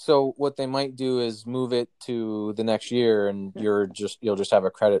 yeah. So what they might do is move it to the next year, and you'll just have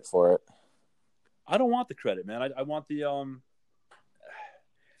a credit for it. I don't want the credit, man. I want the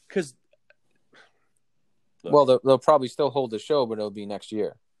because. Well, they'll probably still hold the show, but it'll be next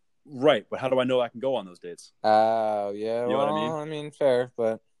year. Right, but how do I know I can go on those dates? Oh, yeah. You know what I mean? I mean, fair,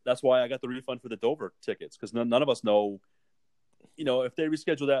 but that's why I got the refund for the Dover tickets because none of us know. If they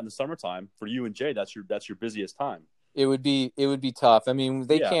reschedule that in the summertime for you and Jay, that's your busiest time. It would be tough. I mean,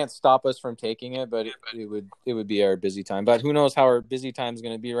 they can't stop us from taking it, but it would be our busy time. But who knows how our busy time is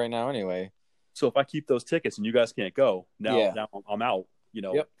going to be right now anyway. So if I keep those tickets and you guys can't go, now I'm out.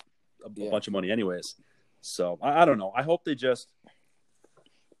 A bunch of money anyways. So I don't know. I hope they just.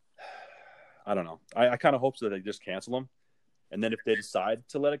 I don't know. I kind of hope so that they just cancel them, and then if they decide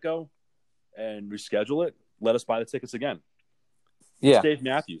to let it go and reschedule it, let us buy the tickets again. Yeah. It's Dave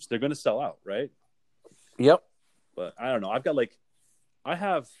Matthews. They're going to sell out, right? Yep. But I don't know. I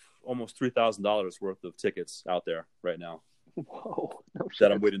have almost $3,000 worth of tickets out there right now. Whoa. No shit.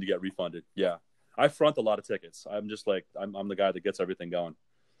 That I'm waiting to get refunded. Yeah. I front a lot of tickets. I'm just like, I'm the guy that gets everything going.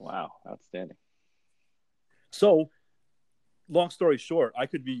 Wow. Outstanding. So, long story short, I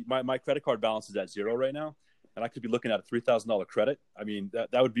could be, my credit card balance is at zero right now, and I could be looking at a $3,000 credit. I mean,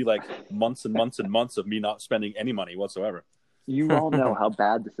 that would be like months and months and months of me not spending any money whatsoever. You all know how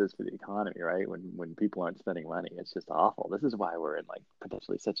bad this is for the economy, right? When people aren't spending money, it's just awful. This is why we're in like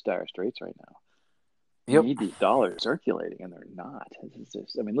potentially such dire straits right now. Yep. We need these dollars circulating, and they're not. This is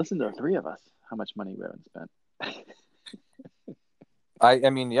just, I mean, listen to the three of us, how much money we haven't spent. I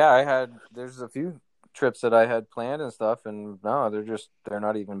mean, yeah, there's a few trips that I had planned and stuff, and no, they're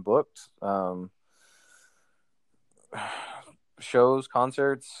not even booked. Shows,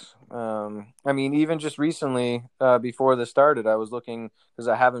 concerts. I mean, even just recently, before this started, I was looking, because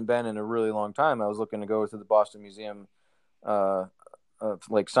I haven't been in a really long time. I was looking to go to the Boston Museum of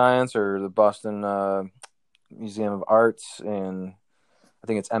like Science, or the Boston Museum of Arts, and I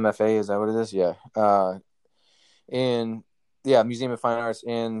think it's MFA. Is that what it is? Yeah. And yeah, Museum of Fine Arts,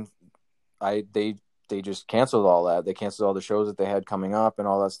 and they just canceled all that. They canceled all the shows that they had coming up and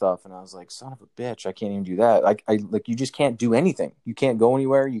all that stuff. And I was like, son of a bitch, I can't even do that. I like, you just can't do anything. You can't go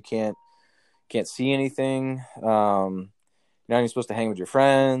anywhere. You can't see anything. You're not even supposed to hang with your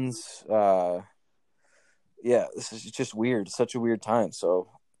friends. Yeah, this is just weird. It's such a weird time. So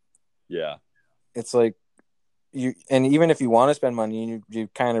Yeah. it's like and even if you want to spend money, you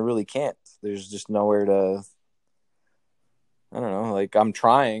kind of really can't. There's just nowhere to, I don't know, like I'm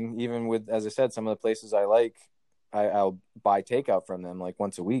trying, even with, as I said, some of the places I like, I'll buy takeout from them like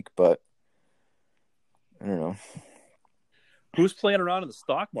once a week, but I don't know. Who's playing around in the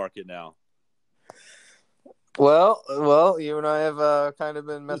stock market now? Well, you and I have kind of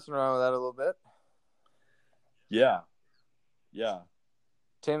been messing around with that a little bit. Yeah. Yeah.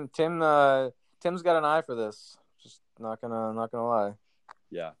 Tim's got an eye for this. Just not gonna lie.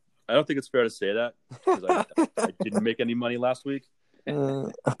 Yeah. I don't think it's fair to say that, because I didn't make any money last week,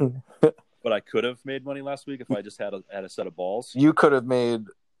 but I could have made money last week if I just had a set of balls. You could have made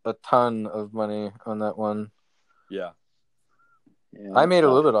a ton of money on that one. Yeah. Yeah, I made a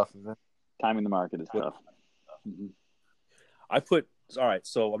little bit off of it. Timing the market is tough. Mm-hmm. All right,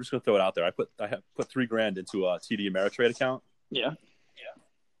 so I'm just gonna throw it out there. I put $3,000 into a TD Ameritrade account. Yeah.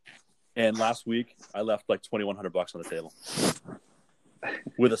 And last week I left like $2,100 on the table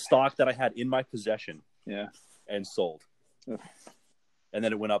with a stock that I had in my possession. Yeah. And sold. Ugh. And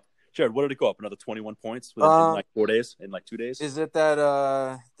then it went up. Jared, what did it go up? Another 21 points in like 4 days, in like 2 days? Is it that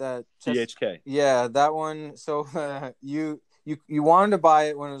THK? Yeah, that one. So you wanted to buy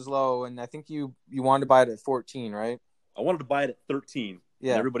it when it was low, and I think you wanted to buy it at 14, right? I wanted to buy it at 13.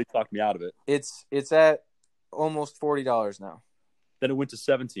 Yeah. And everybody talked me out of it. It's at almost $40 now. Then it went to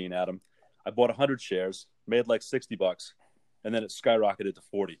 17, Adam. I bought 100 shares, made like $60, and then it skyrocketed to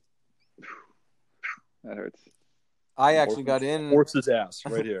 40. That hurts. I actually got in. Horse's ass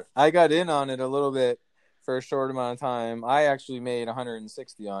right here. I got in on it a little bit for a short amount of time. I actually made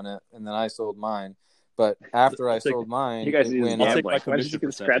 160 on it, and then I sold mine. But after I sold mine, you guys it use went I'll gambling. take my Why don't you commission get a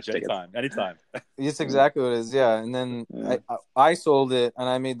percentage scratch ticket? anytime. It's exactly what it is, yeah. And then Yeah. I sold it, and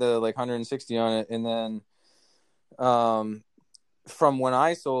I made the like 160 on it, and then from when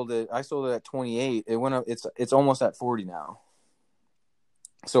I sold it at 28. It went up. It's almost at 40 now.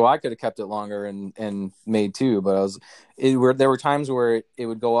 So I could have kept it longer and made too, but there were times where it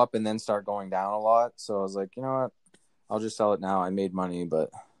would go up and then start going down a lot. So I was like, you know what, I'll just sell it now. I made money,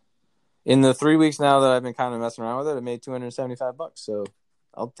 but in the 3 weeks now that I've been kind of messing around with it, I made $275. So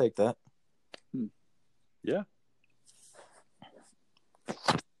I'll take that. Yeah.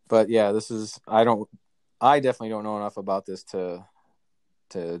 But yeah, I definitely don't know enough about this to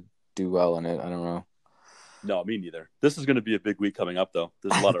do well in it. I don't know. No, me neither. This is going to be a big week coming up, though.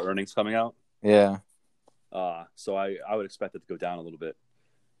 There's a lot of earnings coming out. Yeah. So I would expect it to go down a little bit.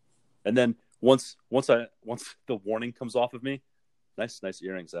 And then once the warning comes off of me, nice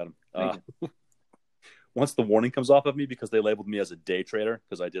earrings, Adam. Once the warning comes off of me, because they labeled me as a day trader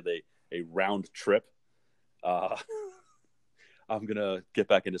because I did a round trip, I'm going to get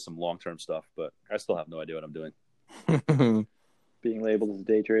back into some long-term stuff, but I still have no idea what I'm doing. Being labeled as a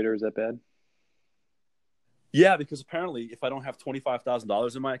day trader, is that bad? Yeah, because apparently if I don't have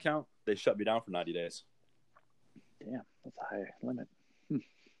 $25,000 in my account, they shut me down for 90 days. Damn, that's a high limit.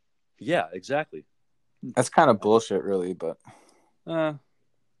 Yeah, exactly. That's kind of bullshit, really, but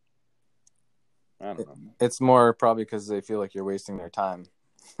I don't know. It's more probably because they feel like you're wasting their time.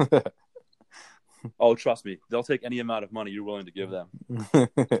 Oh, trust me, they'll take any amount of money you're willing to give them. Yeah.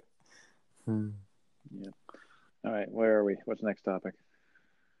 All right, where are we? What's the next topic?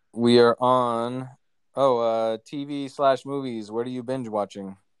 We are on TV/movies. What are you binge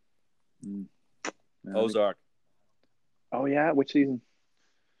watching? Ozark. Oh yeah, which season?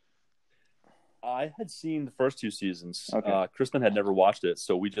 I had seen the first 2 seasons. Okay. Kristen had never watched it,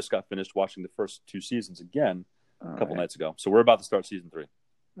 so we just got finished watching the first 2 seasons again a couple right. nights ago. So we're about to start season 3.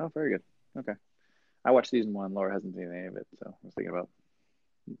 Oh, very good. Okay. I watched season 1. Laura hasn't seen any of it, so I was thinking about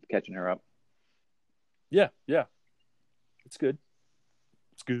catching her up. Yeah. It's good.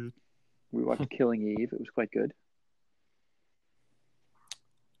 It's good. We watched Killing Eve. It was quite good.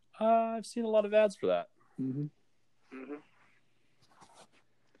 I've seen a lot of ads for that. Mm-hmm.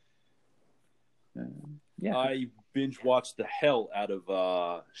 Yeah. I binge watched the hell out of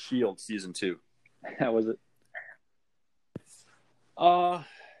S.H.I.E.L.D. season 2. How was it?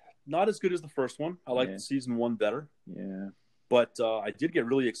 Not as good as the first one. I liked season 1 better. Yeah. But I did get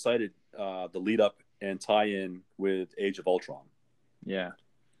really excited the lead up and tie in with Age of Ultron. Yeah.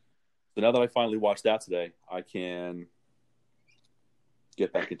 So now that I finally watched that today, I can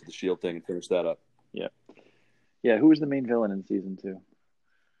get back into the S.H.I.E.L.D. thing and finish that up. Yeah. Yeah. Who was the main villain in season 2? I'm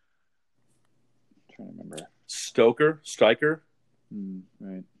trying to remember. Stryker.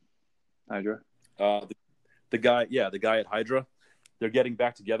 Right. Hydra. The guy at Hydra. They're getting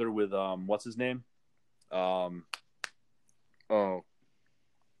back together with what's his name? I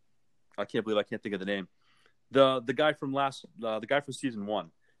can't believe I can't think of the name. The guy from season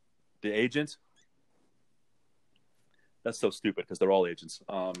 1, the agent. That's so stupid because they're all agents.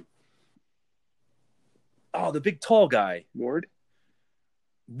 The big tall guy, Ward.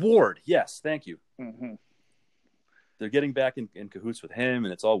 Yes, thank you. Mm-hmm. They're getting back in cahoots with him,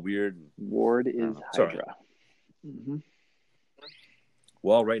 and it's all weird. Ward is Hydra. Mm-hmm.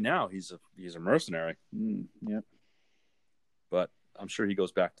 Well, right now he's a mercenary. Yep. But I'm sure he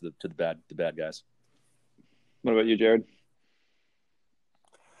goes back to the bad guys. What about you, Jared?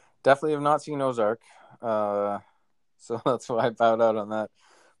 Definitely have not seen Ozark, so that's why I bowed out on that.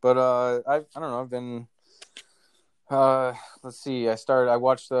 But I don't know. I've been let's see. I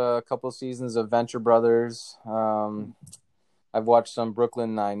watched a couple of seasons of Venture Brothers. I've watched some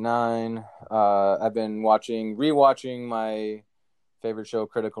Brooklyn Nine-Nine. I've been rewatching my favorite show,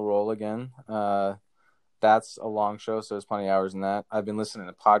 Critical Role, again. That's a long show, so there's plenty of hours in that. I've been listening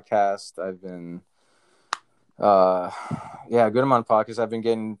to podcasts. I've been a good amount of podcasts. I've been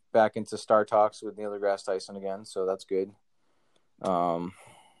getting back into Star Talks with Neil deGrasse Tyson again, so that's good. I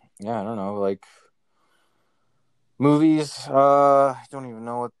don't know, like movies. I don't even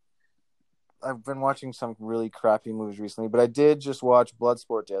know what. I've been watching some really crappy movies recently, but I did just watch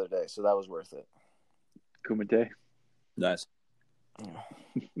Bloodsport the other day, so that was worth it. Kumite. Nice.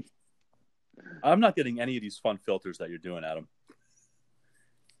 I'm not getting any of these fun filters that you're doing, Adam.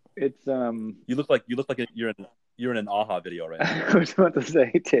 It's You look like you're in an AHA video right now. I was about to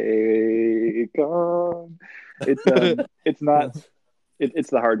say, take on. It's not.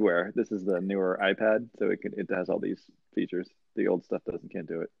 It's the hardware. This is the newer iPad, so it has all these features. The old stuff can't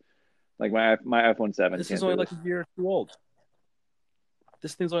do it. Like my iPhone 7. This is only like a year or two old.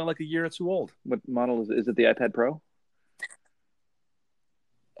 This thing's only like a year or two old. What model is it? Is it the iPad Pro?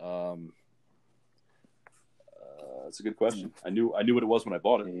 That's a good question. I knew what it was when I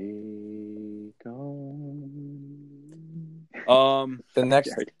bought it. The next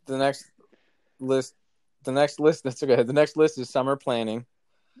list. That's okay. The next list is summer planning.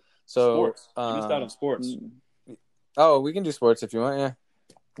 So sports. You missed out on sports. Oh, we can do sports if you want. Yeah.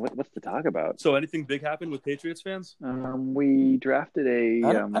 What's to talk about? So anything big happened with Patriots fans? We drafted a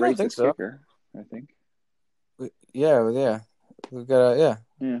I don't think so. kicker, I think. Yeah. We got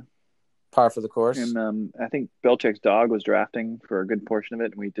yeah. Par for the course. And I think Belichick's dog was drafting for a good portion of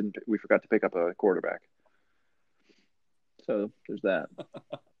it, and we forgot to pick up a quarterback. So there's that.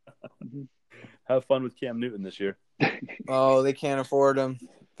 Have fun with Cam Newton this year. Oh, they can't afford him.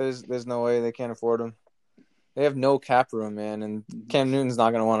 There's no way they can't afford him. They have no cap room, man, and Cam Newton's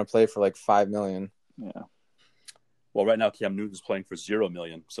not going to want to play for like $5 million. Yeah. Well, right now Cam Newton's playing for $0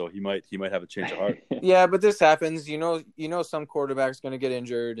 million, so he might have a change of heart. Yeah, but this happens. You know, some quarterback's going to get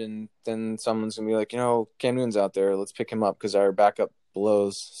injured, and then someone's going to be like, Cam Newton's out there. Let's pick him up because our backup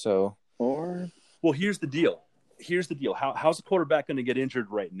blows. So, well, here's the deal. How's a quarterback going to get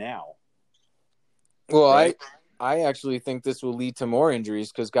injured right now? Well, right? I actually think this will lead to more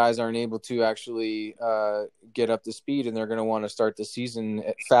injuries because guys aren't able to actually get up to speed, and they're going to want to start the season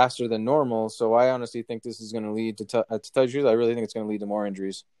faster than normal. So I honestly think this is going to lead to tell you the truth, I really think it's going to lead to more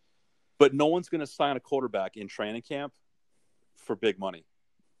injuries. But no one's going to sign a quarterback in training camp for big money.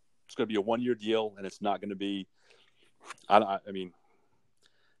 It's going to be a 1-year deal, and it's not going to be. I mean,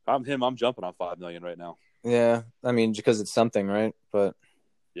 if I'm him, I'm jumping on $5 million right now. Yeah, I mean, because it's something, right? But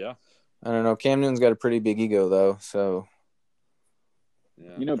yeah, I don't know. Cam Newton's got a pretty big ego, though. So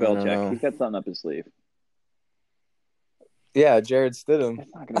yeah. You know, Belichick, he's got something up his sleeve. Yeah, Jared Stidham.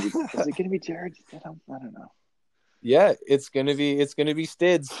 It's not going to be. Is it going to be Jared Stidham? I don't know. Yeah, it's gonna be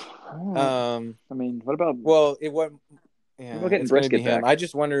Stids. I mean, what about? Well, it what? Yeah, we're getting it's gonna be Brisket him. back. I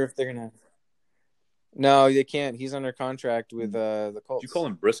just wonder if they're gonna. No, they can't. He's under contract with the Colts. Did you call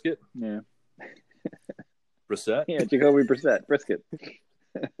him Brisket? Yeah. Brissett? Yeah, Jacoby Brissett, Brisket.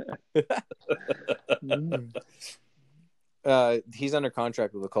 He's under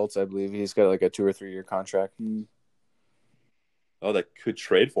contract with the Colts, I believe. He's got like a 2 or 3 year contract. Oh, they could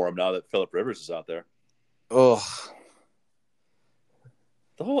trade for him now that Phillip Rivers is out there. Oh,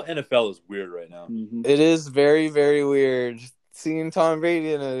 the whole NFL is weird right now. Mm-hmm. It is very, very weird. Seeing Tom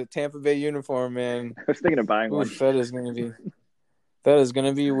Brady in a Tampa Bay uniform, man. I was thinking of buying one. That is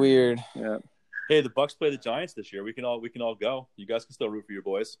gonna be weird. Yeah. Hey, the Bucs play the Giants this year. We can all go. You guys can still root for your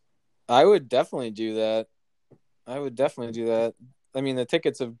boys. I would definitely do that. I mean, the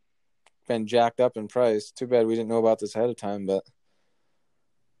tickets have been jacked up in price. Too bad we didn't know about this ahead of time, but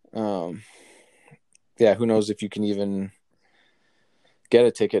yeah, who knows if you can even get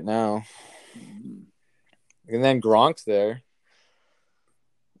a ticket now. And then Gronk's there.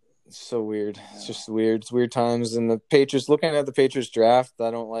 It's so weird. It's just weird. It's weird times. And the Patriots, looking at the Patriots draft, I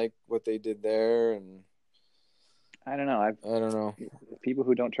don't like what they did there. And I don't know. I don't know. People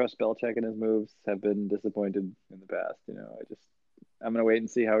who don't trust Belichick and his moves have been disappointed in the past. You know, I'm going to wait and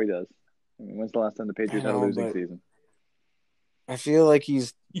see how he does. I mean, when's the last time the Patriots had a losing season? I feel like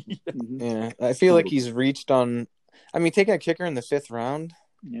he's I feel like he's reached on. I mean, taking a kicker in the 5th round.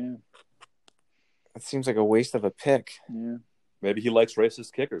 Yeah. It seems like a waste of a pick. Yeah. Maybe he likes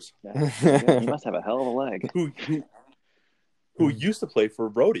racist kickers. Yeah, he must have a hell of a leg. Who used to play for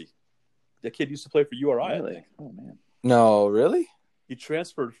Brody. That kid used to play for URI. Really? I think. Oh, man. No, really? He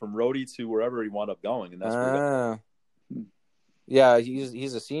transferred from Rhodey to wherever he wound up going, and that's where yeah,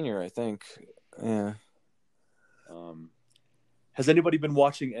 he's a senior, I think. Yeah. Has anybody been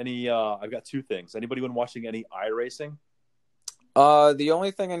watching any? I've got 2 things. Anybody been watching any iRacing? The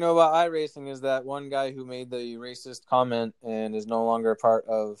only thing I know about iRacing is that one guy who made the racist comment and is no longer a part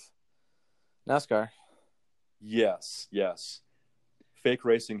of NASCAR. Yes. Fake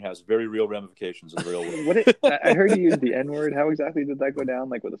racing has very real ramifications in the real world. I heard you use the N-word. How exactly did that go down?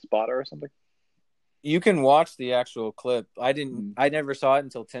 Like with a spotter or something? You can watch the actual clip. I never saw it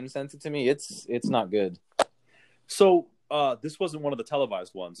until Tim sent it to me. It's not good. So this wasn't one of the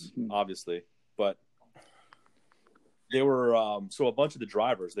televised ones, obviously, but they were so a bunch of the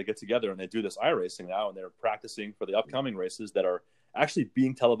drivers, they get together and they do this iRacing now, and they're practicing for the upcoming races that are actually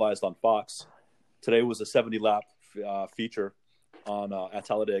being televised on Fox. Today was a 70-lap feature on at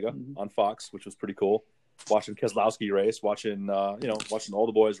Talladega on Fox, which was pretty cool. Watching Keselowski race, watching all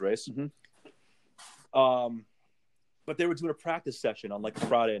the boys race. But they were doing a practice session on like a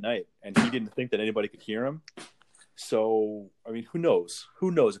Friday night, and he didn't think that anybody could hear him. So, I mean, who knows?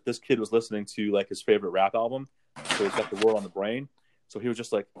 Who knows if this kid was listening to like his favorite rap album? So he's got the world on the brain. So he was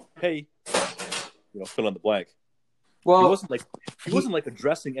just like, "Hey, fill in the blank." Well, he wasn't like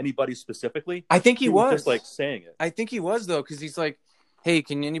addressing anybody specifically. I think he was just like saying it. I think he was though, because he's like, "Hey,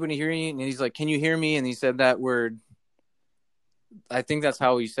 can anybody hear me?" And he's like, "Can you hear me?" And he said that word. I think that's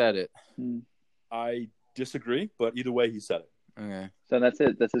how he said it. I disagree, but either way, he said it. Okay. So that's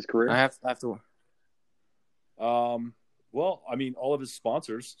it. That's his career. I have to. Well, I mean, all of his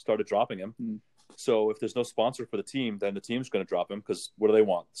sponsors started dropping him. So if there's no sponsor for the team, then the team's going to drop him because what do they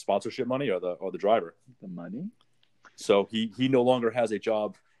want? Sponsorship money or the driver? The money. So he no longer has a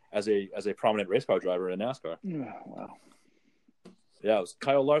job as a prominent race car driver in NASCAR. Wow. Yeah, it was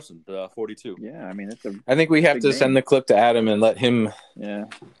Kyle Larson, the 42. Yeah, I mean I think we have to send the clip to Adam and let him. Yeah.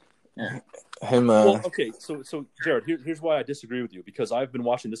 Well, okay, so Jared, here's why I disagree with you, because I've been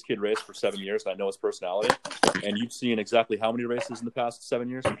watching this kid race for 7 years and I know his personality, and you've seen exactly how many races in the past 7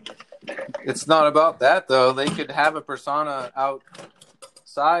 years? It's not about that though. They could have a persona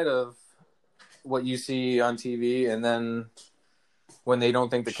outside of what you see on TV, and then when they don't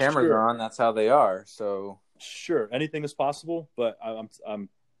think the cameras are on, that's how they are. So sure, anything is possible, but I'm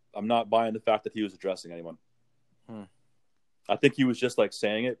not buying the fact that he was addressing anyone. I think he was just like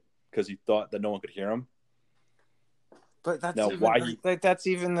saying it because he thought that no one could hear him. But that's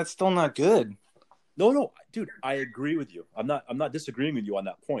that's still not good. No, dude, I agree with you. I'm not disagreeing with you on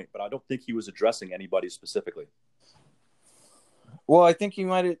that point, but I don't think he was addressing anybody specifically. Well, I think he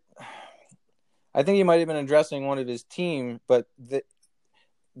might have. I think he might have been addressing one of his team, but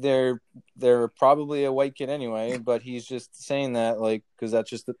they're probably a white kid anyway. But he's just saying that like because that's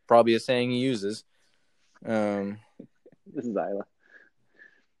just probably a saying he uses. This is Isla.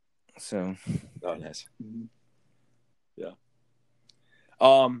 So, Oh, nice. Mhm. Yeah.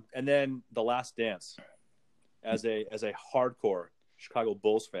 And then The Last Dance. As a hardcore Chicago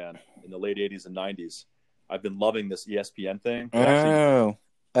Bulls fan in the late 80s and 90s, I've been loving this ESPN thing. I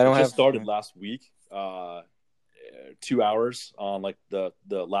don't Just started last week. 2 hours on like the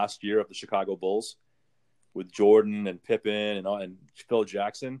last year of the Chicago Bulls with Jordan and Pippen and Phil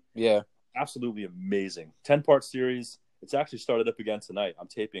Jackson. Yeah. Absolutely amazing. 10-part series. It's actually started up again tonight. I'm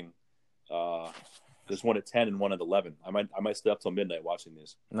taping. There's one at 10 and one at 11. I might stay up till midnight watching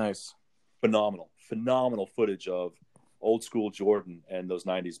these. Nice. Phenomenal footage of old school Jordan and those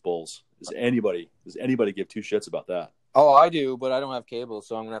 90s Bulls. Does anybody give two shits about that? Oh, I do, but I don't have cable,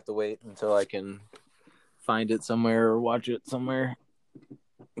 so I'm gonna have to wait until I can find it somewhere or watch it somewhere.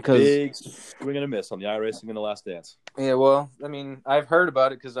 Because big swing and a miss on the iRacing and The Last Dance. Yeah, well, I mean, I've heard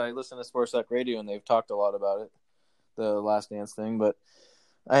about it because I listen to Sports Talk Radio and they've talked a lot about it, the Last Dance thing, but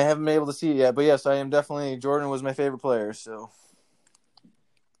I haven't been able to see it yet. But yes, I am definitely Jordan was my favorite player. So,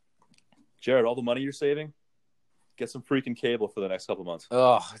 Jared, all the money you're saving, get some freaking cable for the next couple months.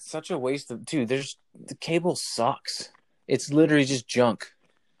 Oh, it's such a waste of the cable sucks. It's literally just junk.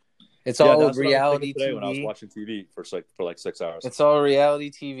 It's all reality TV. When I was watching TV for 6 hours, it's all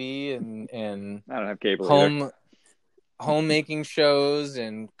reality TV and I don't have cable. Homemaking shows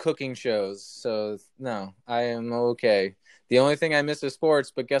and cooking shows. So no, I am okay. The only thing I miss is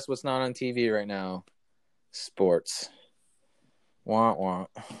sports, but guess what's not on TV right now? Sports. Wah wah.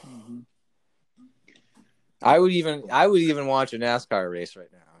 Mm-hmm. I would even watch a NASCAR race right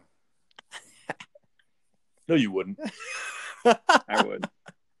now. No, you wouldn't. I would.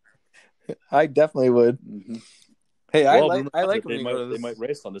 I definitely would. Mm-hmm. Hey, I like they might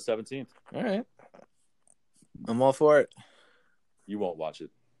race on the 17th. All right. I'm all for it. You won't watch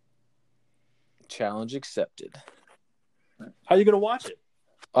it. Challenge accepted. How are you going to watch it?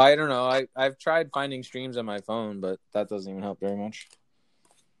 I don't know. I've tried finding streams on my phone, but that doesn't even help very much.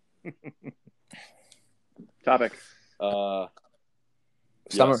 Topic.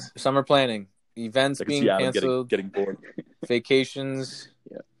 Summer planning. Events being canceled. Getting bored. Vacations.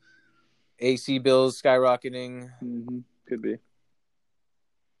 Yeah. AC bills skyrocketing. Mm-hmm. Could be.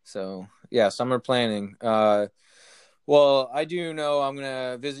 So, yeah, summer planning. Well, I do know I'm going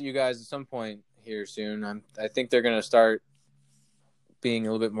to visit you guys at some point here soon. I think they're going to start being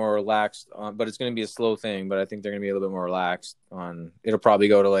a little bit more relaxed on, but it's going to be a slow thing, but I think they're going to be a little bit more relaxed on, it'll probably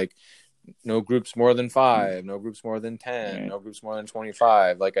go to like no groups more than 5, no groups more than 10, right. No groups more than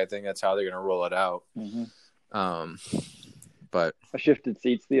 25. Like, I think that's how they're going to roll it out. Mm-hmm. But I shifted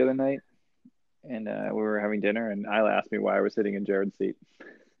seats the other night and we were having dinner and Isla asked me why I was sitting in Jared's seat.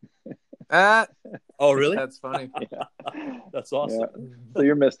 Oh, really? That's funny. Yeah. That's awesome. Yeah. So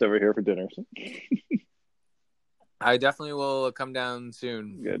you're missed over here for dinner. I definitely will come down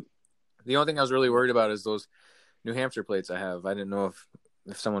soon. Good. The only thing I was really worried about is those New Hampshire plates I have. I didn't know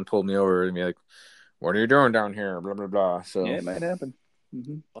if someone pulled me over and be like, "What are you doing down here?" Blah blah blah. So yeah, it might happen.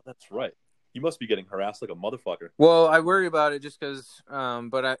 Mm-hmm. Oh, that's right. You must be getting harassed like a motherfucker. Well, I worry about it just because,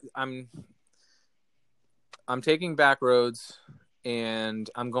 but I'm taking back roads and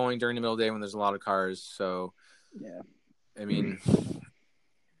I'm going during the middle of the day when there's a lot of cars. So, yeah, I mean,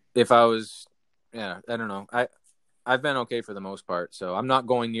 if I was, I don't know. I've been okay for the most part. So I'm not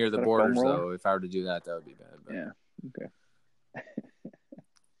going near the borders though. If I were to do that, that would be bad. But. Yeah. Okay.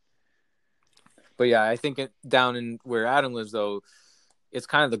 But yeah, I think down in where Adam lives though, it's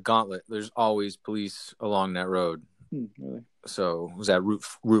kind of the gauntlet. There's always police along that road. Really? So was that Route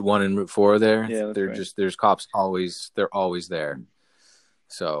 1 and Route 4 there? Yeah, that's they're right. there's cops always. They're always there.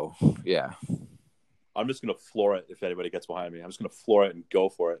 So yeah. I'm just gonna floor it if anybody gets behind me. I'm just gonna floor it and go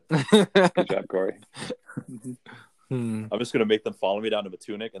for it. Good job, Corey. I'm just gonna make them follow me down to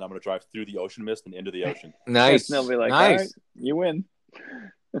Matunic, and I'm gonna drive through the ocean mist and into the ocean. Nice. They'll be like, nice. all right, you win.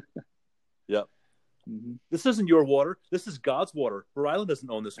 Yep. Mm-hmm. This isn't your water. This is God's water. Rhode Island doesn't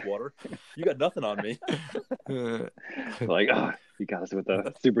own this water. You got nothing on me. Like, you got us with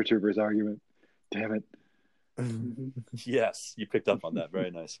the Super Troopers argument. Damn it. Mm-hmm. Yes, you picked up on that.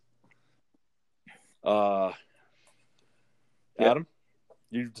 Very nice. Adam,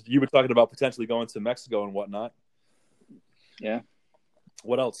 you were talking about potentially going to Mexico and whatnot. Yeah.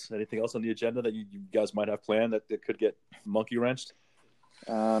 What else? Anything else on the agenda that you guys might have planned that could get monkey wrenched?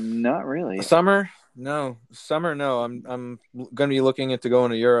 Not really. Summer, no. I'm going to be looking into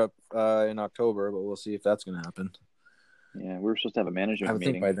going to Europe in October, but we'll see if that's going to happen. Yeah, we were supposed to have a I management would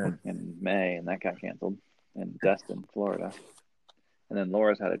think meeting by then. in May, and that got canceled in Destin, Florida. And then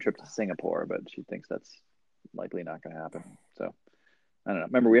Laura's had a trip to Singapore, but she thinks that's likely not going to happen. So I don't know.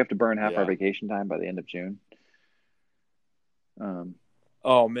 Remember, we have to burn half our Yeah. vacation time by the end of June.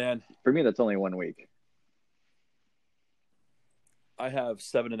 Oh man, For me, that's only 1 week. I have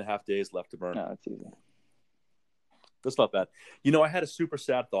 7.5 days left to burn. No, it's easy. That's not bad. You know, I had a super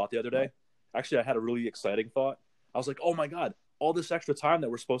sad thought the other day. Actually, I had a really exciting thought. I was like, oh my God, all this extra time that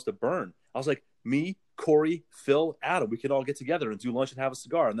we're supposed to burn. I was like, me, Corey, Phil, Adam, we can all get together and do lunch and have a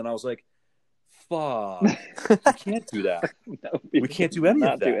cigar. And then I was like, fuck, we can't do that. No, We can't do any of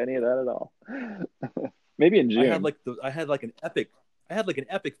not do that. any of that at all. Maybe in June. I had like an epic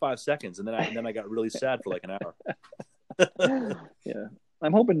 5 seconds, and then I got really sad for like an hour. Yeah,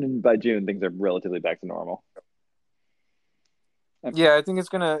 I'm hoping by June things are relatively back to normal. Yeah, I think it's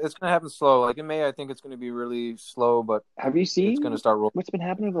gonna happen slow. Like in May, I think it's gonna be really slow, but Have you seen it's gonna start rolling. what's been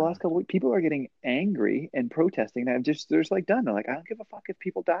happening over the last couple of weeks? People are getting angry and protesting. And they're just like done. They're like, I don't give a fuck if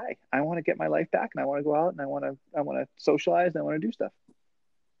people die. I want to get my life back, and I want to go out, and I want to socialize, and I want to do stuff.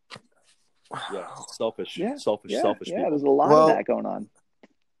 Yeah, selfish Yeah, people. There's a lot of that going on.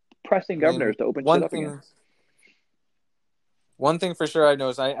 Pressing governors to open shit up again. One thing for sure I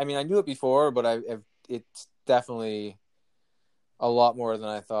noticed. I mean, I knew it before, but it's definitely a lot more than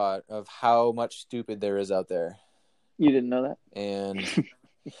I thought of how much stupid there is out there. You didn't know that? And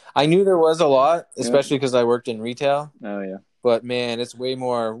I knew there was a lot, especially because I worked in retail. Oh yeah. But man, it's way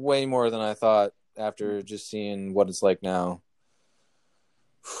more than I thought after just seeing what it's like now.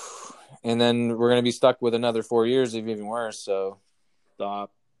 And then we're gonna be stuck with another 4 years, if even worse. So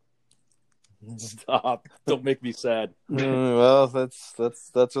Stop. Don't make me sad. well, that's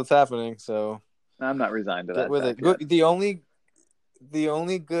what's happening. So I'm not resigned to that. get with it. yet. The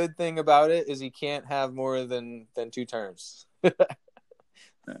only good thing about it is he can't have more than 2 terms.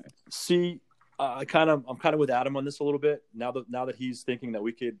 See, I'm kind of with Adam on this a little bit. Now that he's thinking that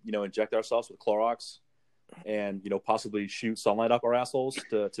we could, inject ourselves with Clorox and, possibly shoot sunlight up our assholes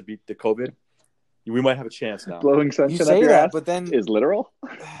to beat the COVID, we might have a chance now. Blowing sunshine You say up your that, ass but then is literal.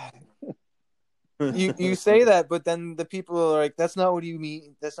 you say that, but then the people are like, "That's not what you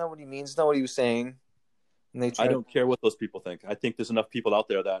mean. That's not what he means. That's not what he was saying." And I don't care what those people think. I think there's enough people out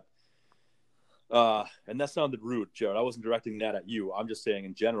there that, and that sounded rude, Jared. I wasn't directing that at you. I'm just saying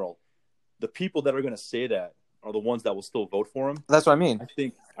in general, the people that are going to say that are the ones that will still vote for him. That's what I mean.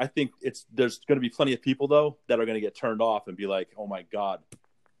 I think there's going to be plenty of people though that are going to get turned off and be like, "Oh my God,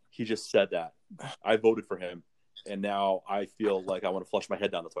 he just said that. I voted for him, and now I feel like I want to flush my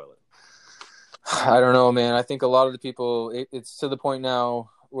head down the toilet." I don't know, man. I think a lot of the people, it's to the point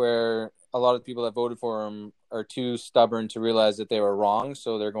now where a lot of the people that voted for him are too stubborn to realize that they were wrong,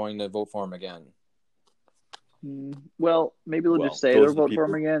 so they're going to vote for him again. Well, maybe they'll just say they'll vote for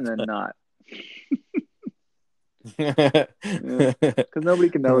him again and then not. Because nobody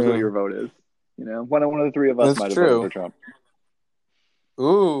can know what your vote is. One of the three of us might have voted for Trump.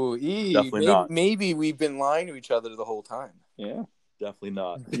 Ooh, definitely not. Maybe we've been lying to each other the whole time. Yeah. Definitely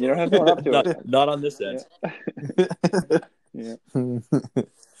not. You don't have to own up to it. Not on this end. Yeah.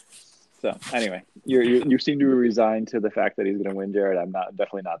 So anyway, you seem to be resigned to the fact that he's going to win, Jared. I'm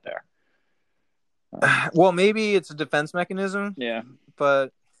definitely not there. Well, maybe it's a defense mechanism. Yeah.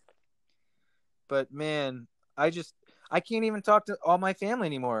 But man, I can't even talk to all my family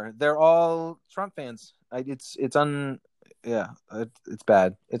anymore. They're all Trump fans. It's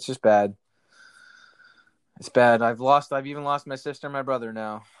bad. It's just bad. It's bad. I've even lost my sister and my brother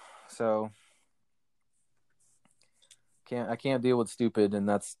now. So I can't deal with stupid, and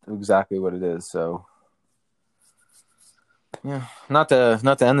that's exactly what it is. So yeah, not to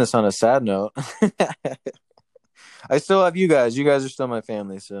end this on a sad note. I still have you guys. You guys are still my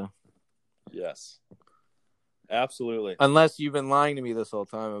family, so yes. Absolutely. Unless you've been lying to me this whole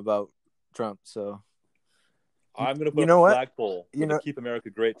time about Trump, so I'm going to put up a flagpole with the Keep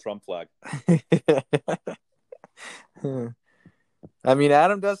America Great Trump flag. I mean,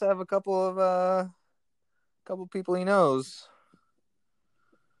 Adam does have a couple people he knows.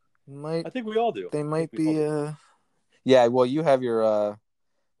 I think we all do. They might be. Yeah, well, you have your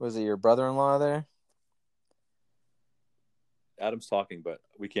was it your brother-in-law there? Adam's talking, but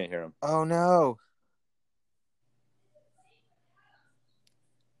we can't hear him. Oh no!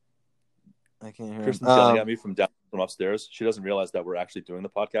 I can't hear Kristen's yelling at me from upstairs. She doesn't realize that we're actually doing the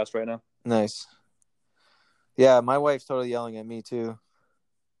podcast right now. Nice. Yeah, my wife's totally yelling at me too.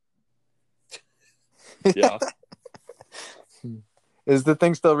 Yeah. Is the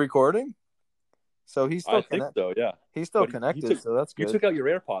thing still recording? So he's still think so, yeah. He's still connected, so that's good. You took out your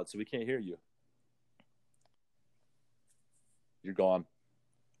AirPods, so we can't hear you. You're gone.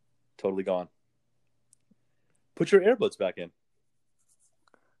 Totally gone. Put your earbuds back in.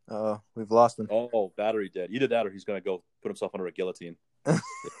 Oh, we've lost him. Oh, battery dead. Either that or he's going to go put himself under a guillotine.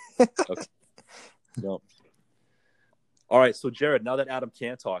 Okay. No. All right, so Jared, now that Adam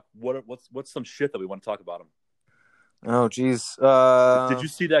can't talk, what's some shit that we want to talk about him? Oh, geez. Did you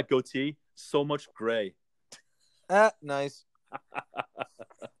see that goatee? So much gray. Nice.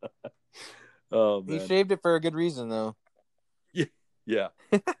 Oh, man. He shaved it for a good reason, though. Yeah.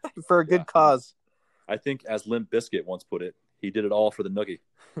 For a good cause. I think, as Limp Bizkit once put it, he did it all for the noogie.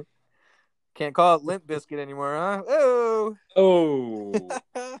 Can't call it Limp Bizkit anymore, huh? Oh.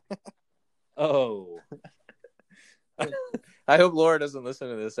 Oh. I hope Laura doesn't listen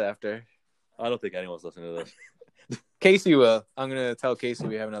to this after. I don't think anyone's listening to this. Casey will. I'm going to tell Casey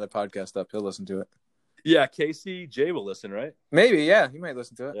we have another podcast up. He'll listen to it. Yeah, Casey, Jay will listen, right? Maybe, yeah. He might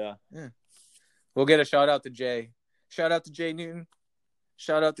listen to it. Yeah. We'll get a shout out to Jay. Shout out to Jay Newton.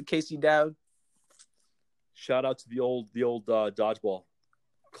 Shout out to Casey Dowd. Shout out to the old dodgeball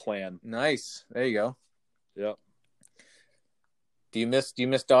clan. Nice. There you go. Yep. Do you miss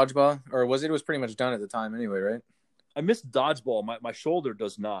dodgeball? Or was it was pretty much done at the time anyway, right? I miss dodgeball. My shoulder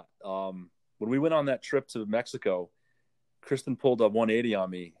does not. When we went on that trip to Mexico, Kristen pulled a 180 on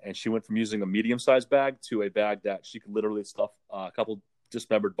me, and she went from using a medium-sized bag to a bag that she could literally stuff a couple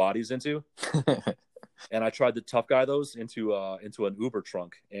dismembered bodies into. And I tried to tough guy those into an Uber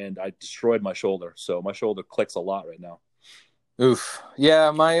trunk, and I destroyed my shoulder. So my shoulder clicks a lot right now. Oof.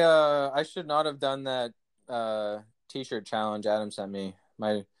 Yeah, I should not have done that T-shirt challenge Adam sent me.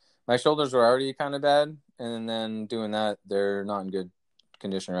 My shoulders were already kind of bad, and then doing that, they're not in good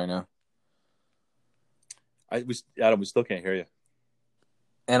condition right now. Adam, we still can't hear you.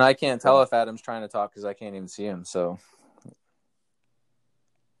 And I can't tell if Adam's trying to talk because I can't even see him. So.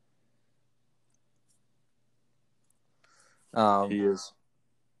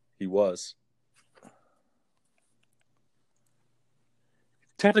 He was.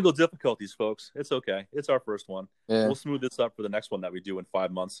 Technical difficulties, folks. It's okay. It's our first one. Yeah. We'll smooth this up for the next one that we do in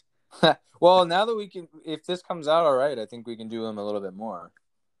 5 months. Well, now that if this comes out all right, I think we can do them a little bit more.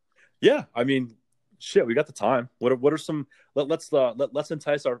 Yeah, I mean, shit, we got the time. What are some? Let's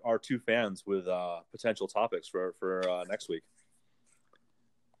entice our two fans with potential topics for next week.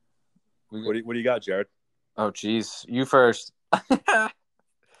 What do you got, Jared? Oh, geez, you first. I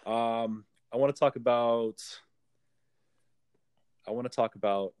want to talk about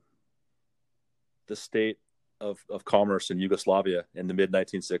the state of commerce in Yugoslavia in the mid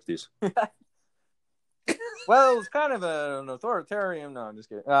 1960s. Well, it was kind of an authoritarian. No, I'm just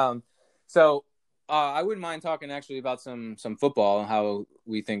kidding. So I wouldn't mind talking actually about some football, how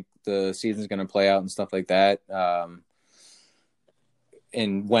we think the season's going to play out and stuff like that.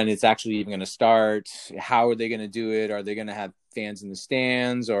 And when it's actually even going to start, how are they going to do it? Are they going to have fans in the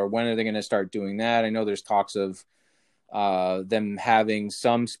stands, or when are they going to start doing that? I know there's talks of them having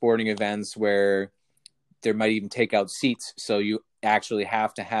some sporting events where there might even take out seats, so you actually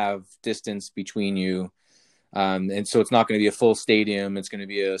have to have distance between you. And so it's not going to be a full stadium. It's going to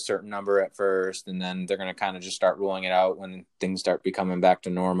be a certain number at first, and then they're going to kind of just start rolling it out when things start becoming back to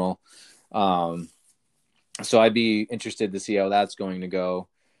normal. So I'd be interested to see how that's going to go.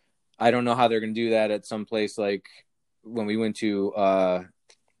 I don't know how they're going to do that at some place like when we went to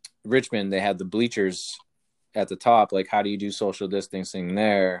Richmond, they had the bleachers at the top. Like, how do you do social distancing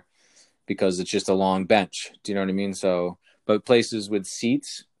there? Because it's just a long bench. Do you know what I mean? So, but places with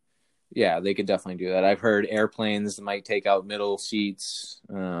seats, yeah, they could definitely do that. I've heard airplanes might take out middle seats.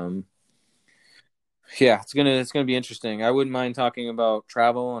 Yeah, it's gonna be interesting. I wouldn't mind talking about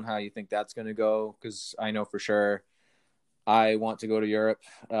travel and how you think that's gonna go, because I know for sure I want to go to Europe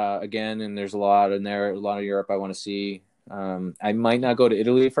again, and there's a lot in there, a lot of Europe I want to see. I might not go to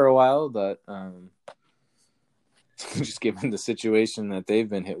Italy for a while, but just given the situation that they've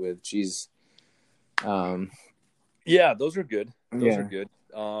been hit with, geez. Yeah, those are good. Those are good.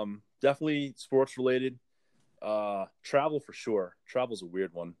 Definitely sports related. Travel for sure. Travel's a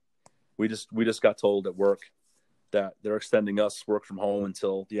weird one. We just got told at work that they're extending us work from home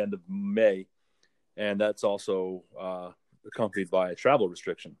until the end of May, and that's also accompanied by a travel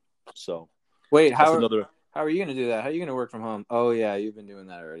restriction. So, wait, how are you going to do that? How are you going to work from home? Oh yeah, you've been doing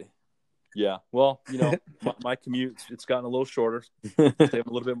that already. Yeah, well, my commute, it's gotten a little shorter, saving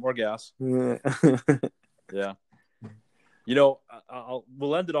a little bit more gas. Yeah.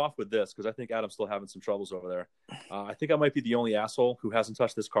 We'll end it off with this, because I think Adam's still having some troubles over there. I think I might be the only asshole who hasn't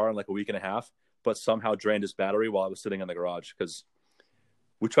touched this car in like a week and a half, but somehow drained his battery while I was sitting in the garage, because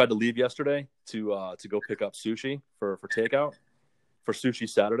we tried to leave yesterday to go pick up sushi for takeout for Sushi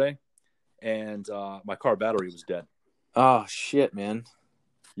Saturday, and my car battery was dead. Oh shit, man.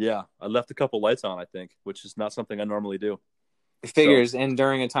 Yeah, I left a couple lights on, I think, which is not something I normally do. It So figures, and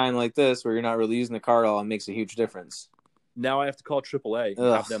during a time like this where you're not really using the car at all, it makes a huge difference. now I have to call AAA and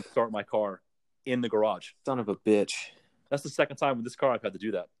Ugh, have them start my car in the garage. son of a bitch. That's the second time with this car I've had to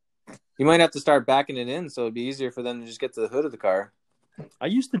do that. You might have to start backing it in so it'd be easier for them to just get to the hood of the car. I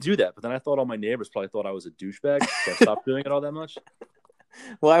used to do that, but then I thought all my neighbors probably thought I was a douchebag, so I stopped doing it all that much.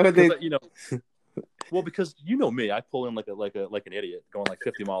 Why would they? Because, well, because you know me, I pull in like an idiot, going like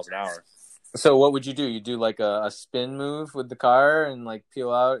 50 miles an hour. So what would you do? You do like a spin move with the car and like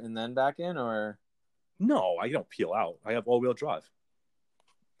peel out and then back in, or? No, I don't peel out. I have all-wheel drive.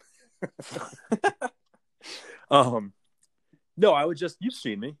 No, I would just. You've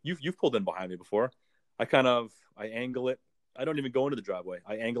seen me. You've pulled in behind me before. I angle it. I don't even go into the driveway.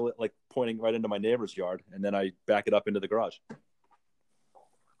 I angle it like pointing right into my neighbor's yard, and then I back it up into the garage.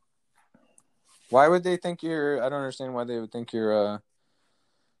 Why would they think you're? I don't understand why they would think you're.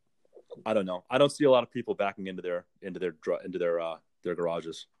 I don't know. I don't see a lot of people backing into their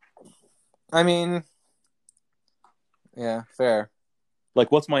garages. I mean, yeah, fair.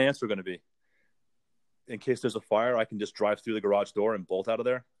 Like, what's my answer going to be? In case there's a fire, I can just drive through the garage door and bolt out of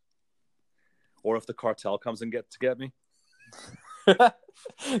there. Or if the cartel comes and get me.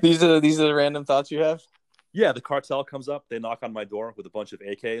 These are the random thoughts you have. Yeah, the cartel comes up, they knock on my door with a bunch of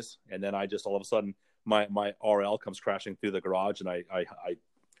AKs, and then I just all of a sudden my RL comes crashing through the garage, and I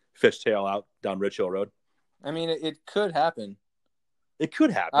fishtail out down Ridge Hill Road. I mean, it could happen. It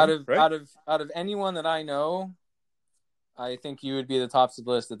could happen. Out of anyone that I know, I think you would be the top of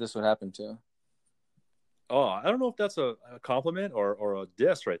the list that this would happen to. Oh, I don't know if that's a compliment or a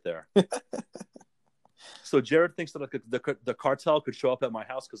diss right there. So Jared thinks that the cartel could show up at my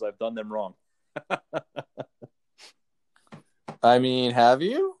house because I've done them wrong. I mean, have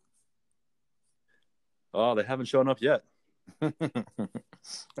you? Oh, they haven't shown up yet.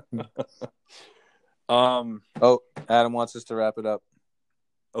 Oh, Adam wants us to wrap it up.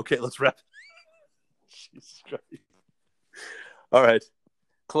 Okay, let's wrap. Jesus Christ. All right.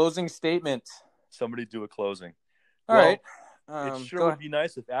 Closing statement. Somebody do a closing. All right. It sure would be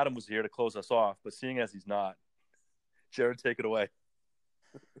nice if Adam was here to close us off, but seeing as he's not, Jared, take it away.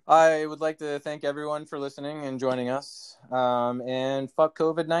 I would like to thank everyone for listening and joining us. And fuck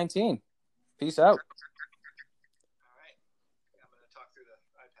COVID-19. Peace out. All right. I'm going to talk through the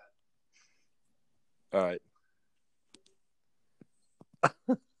iPad. All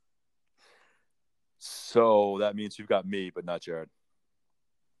right. So that means you've got me, but not Jared.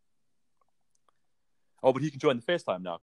 Oh, but he can join the FaceTime now.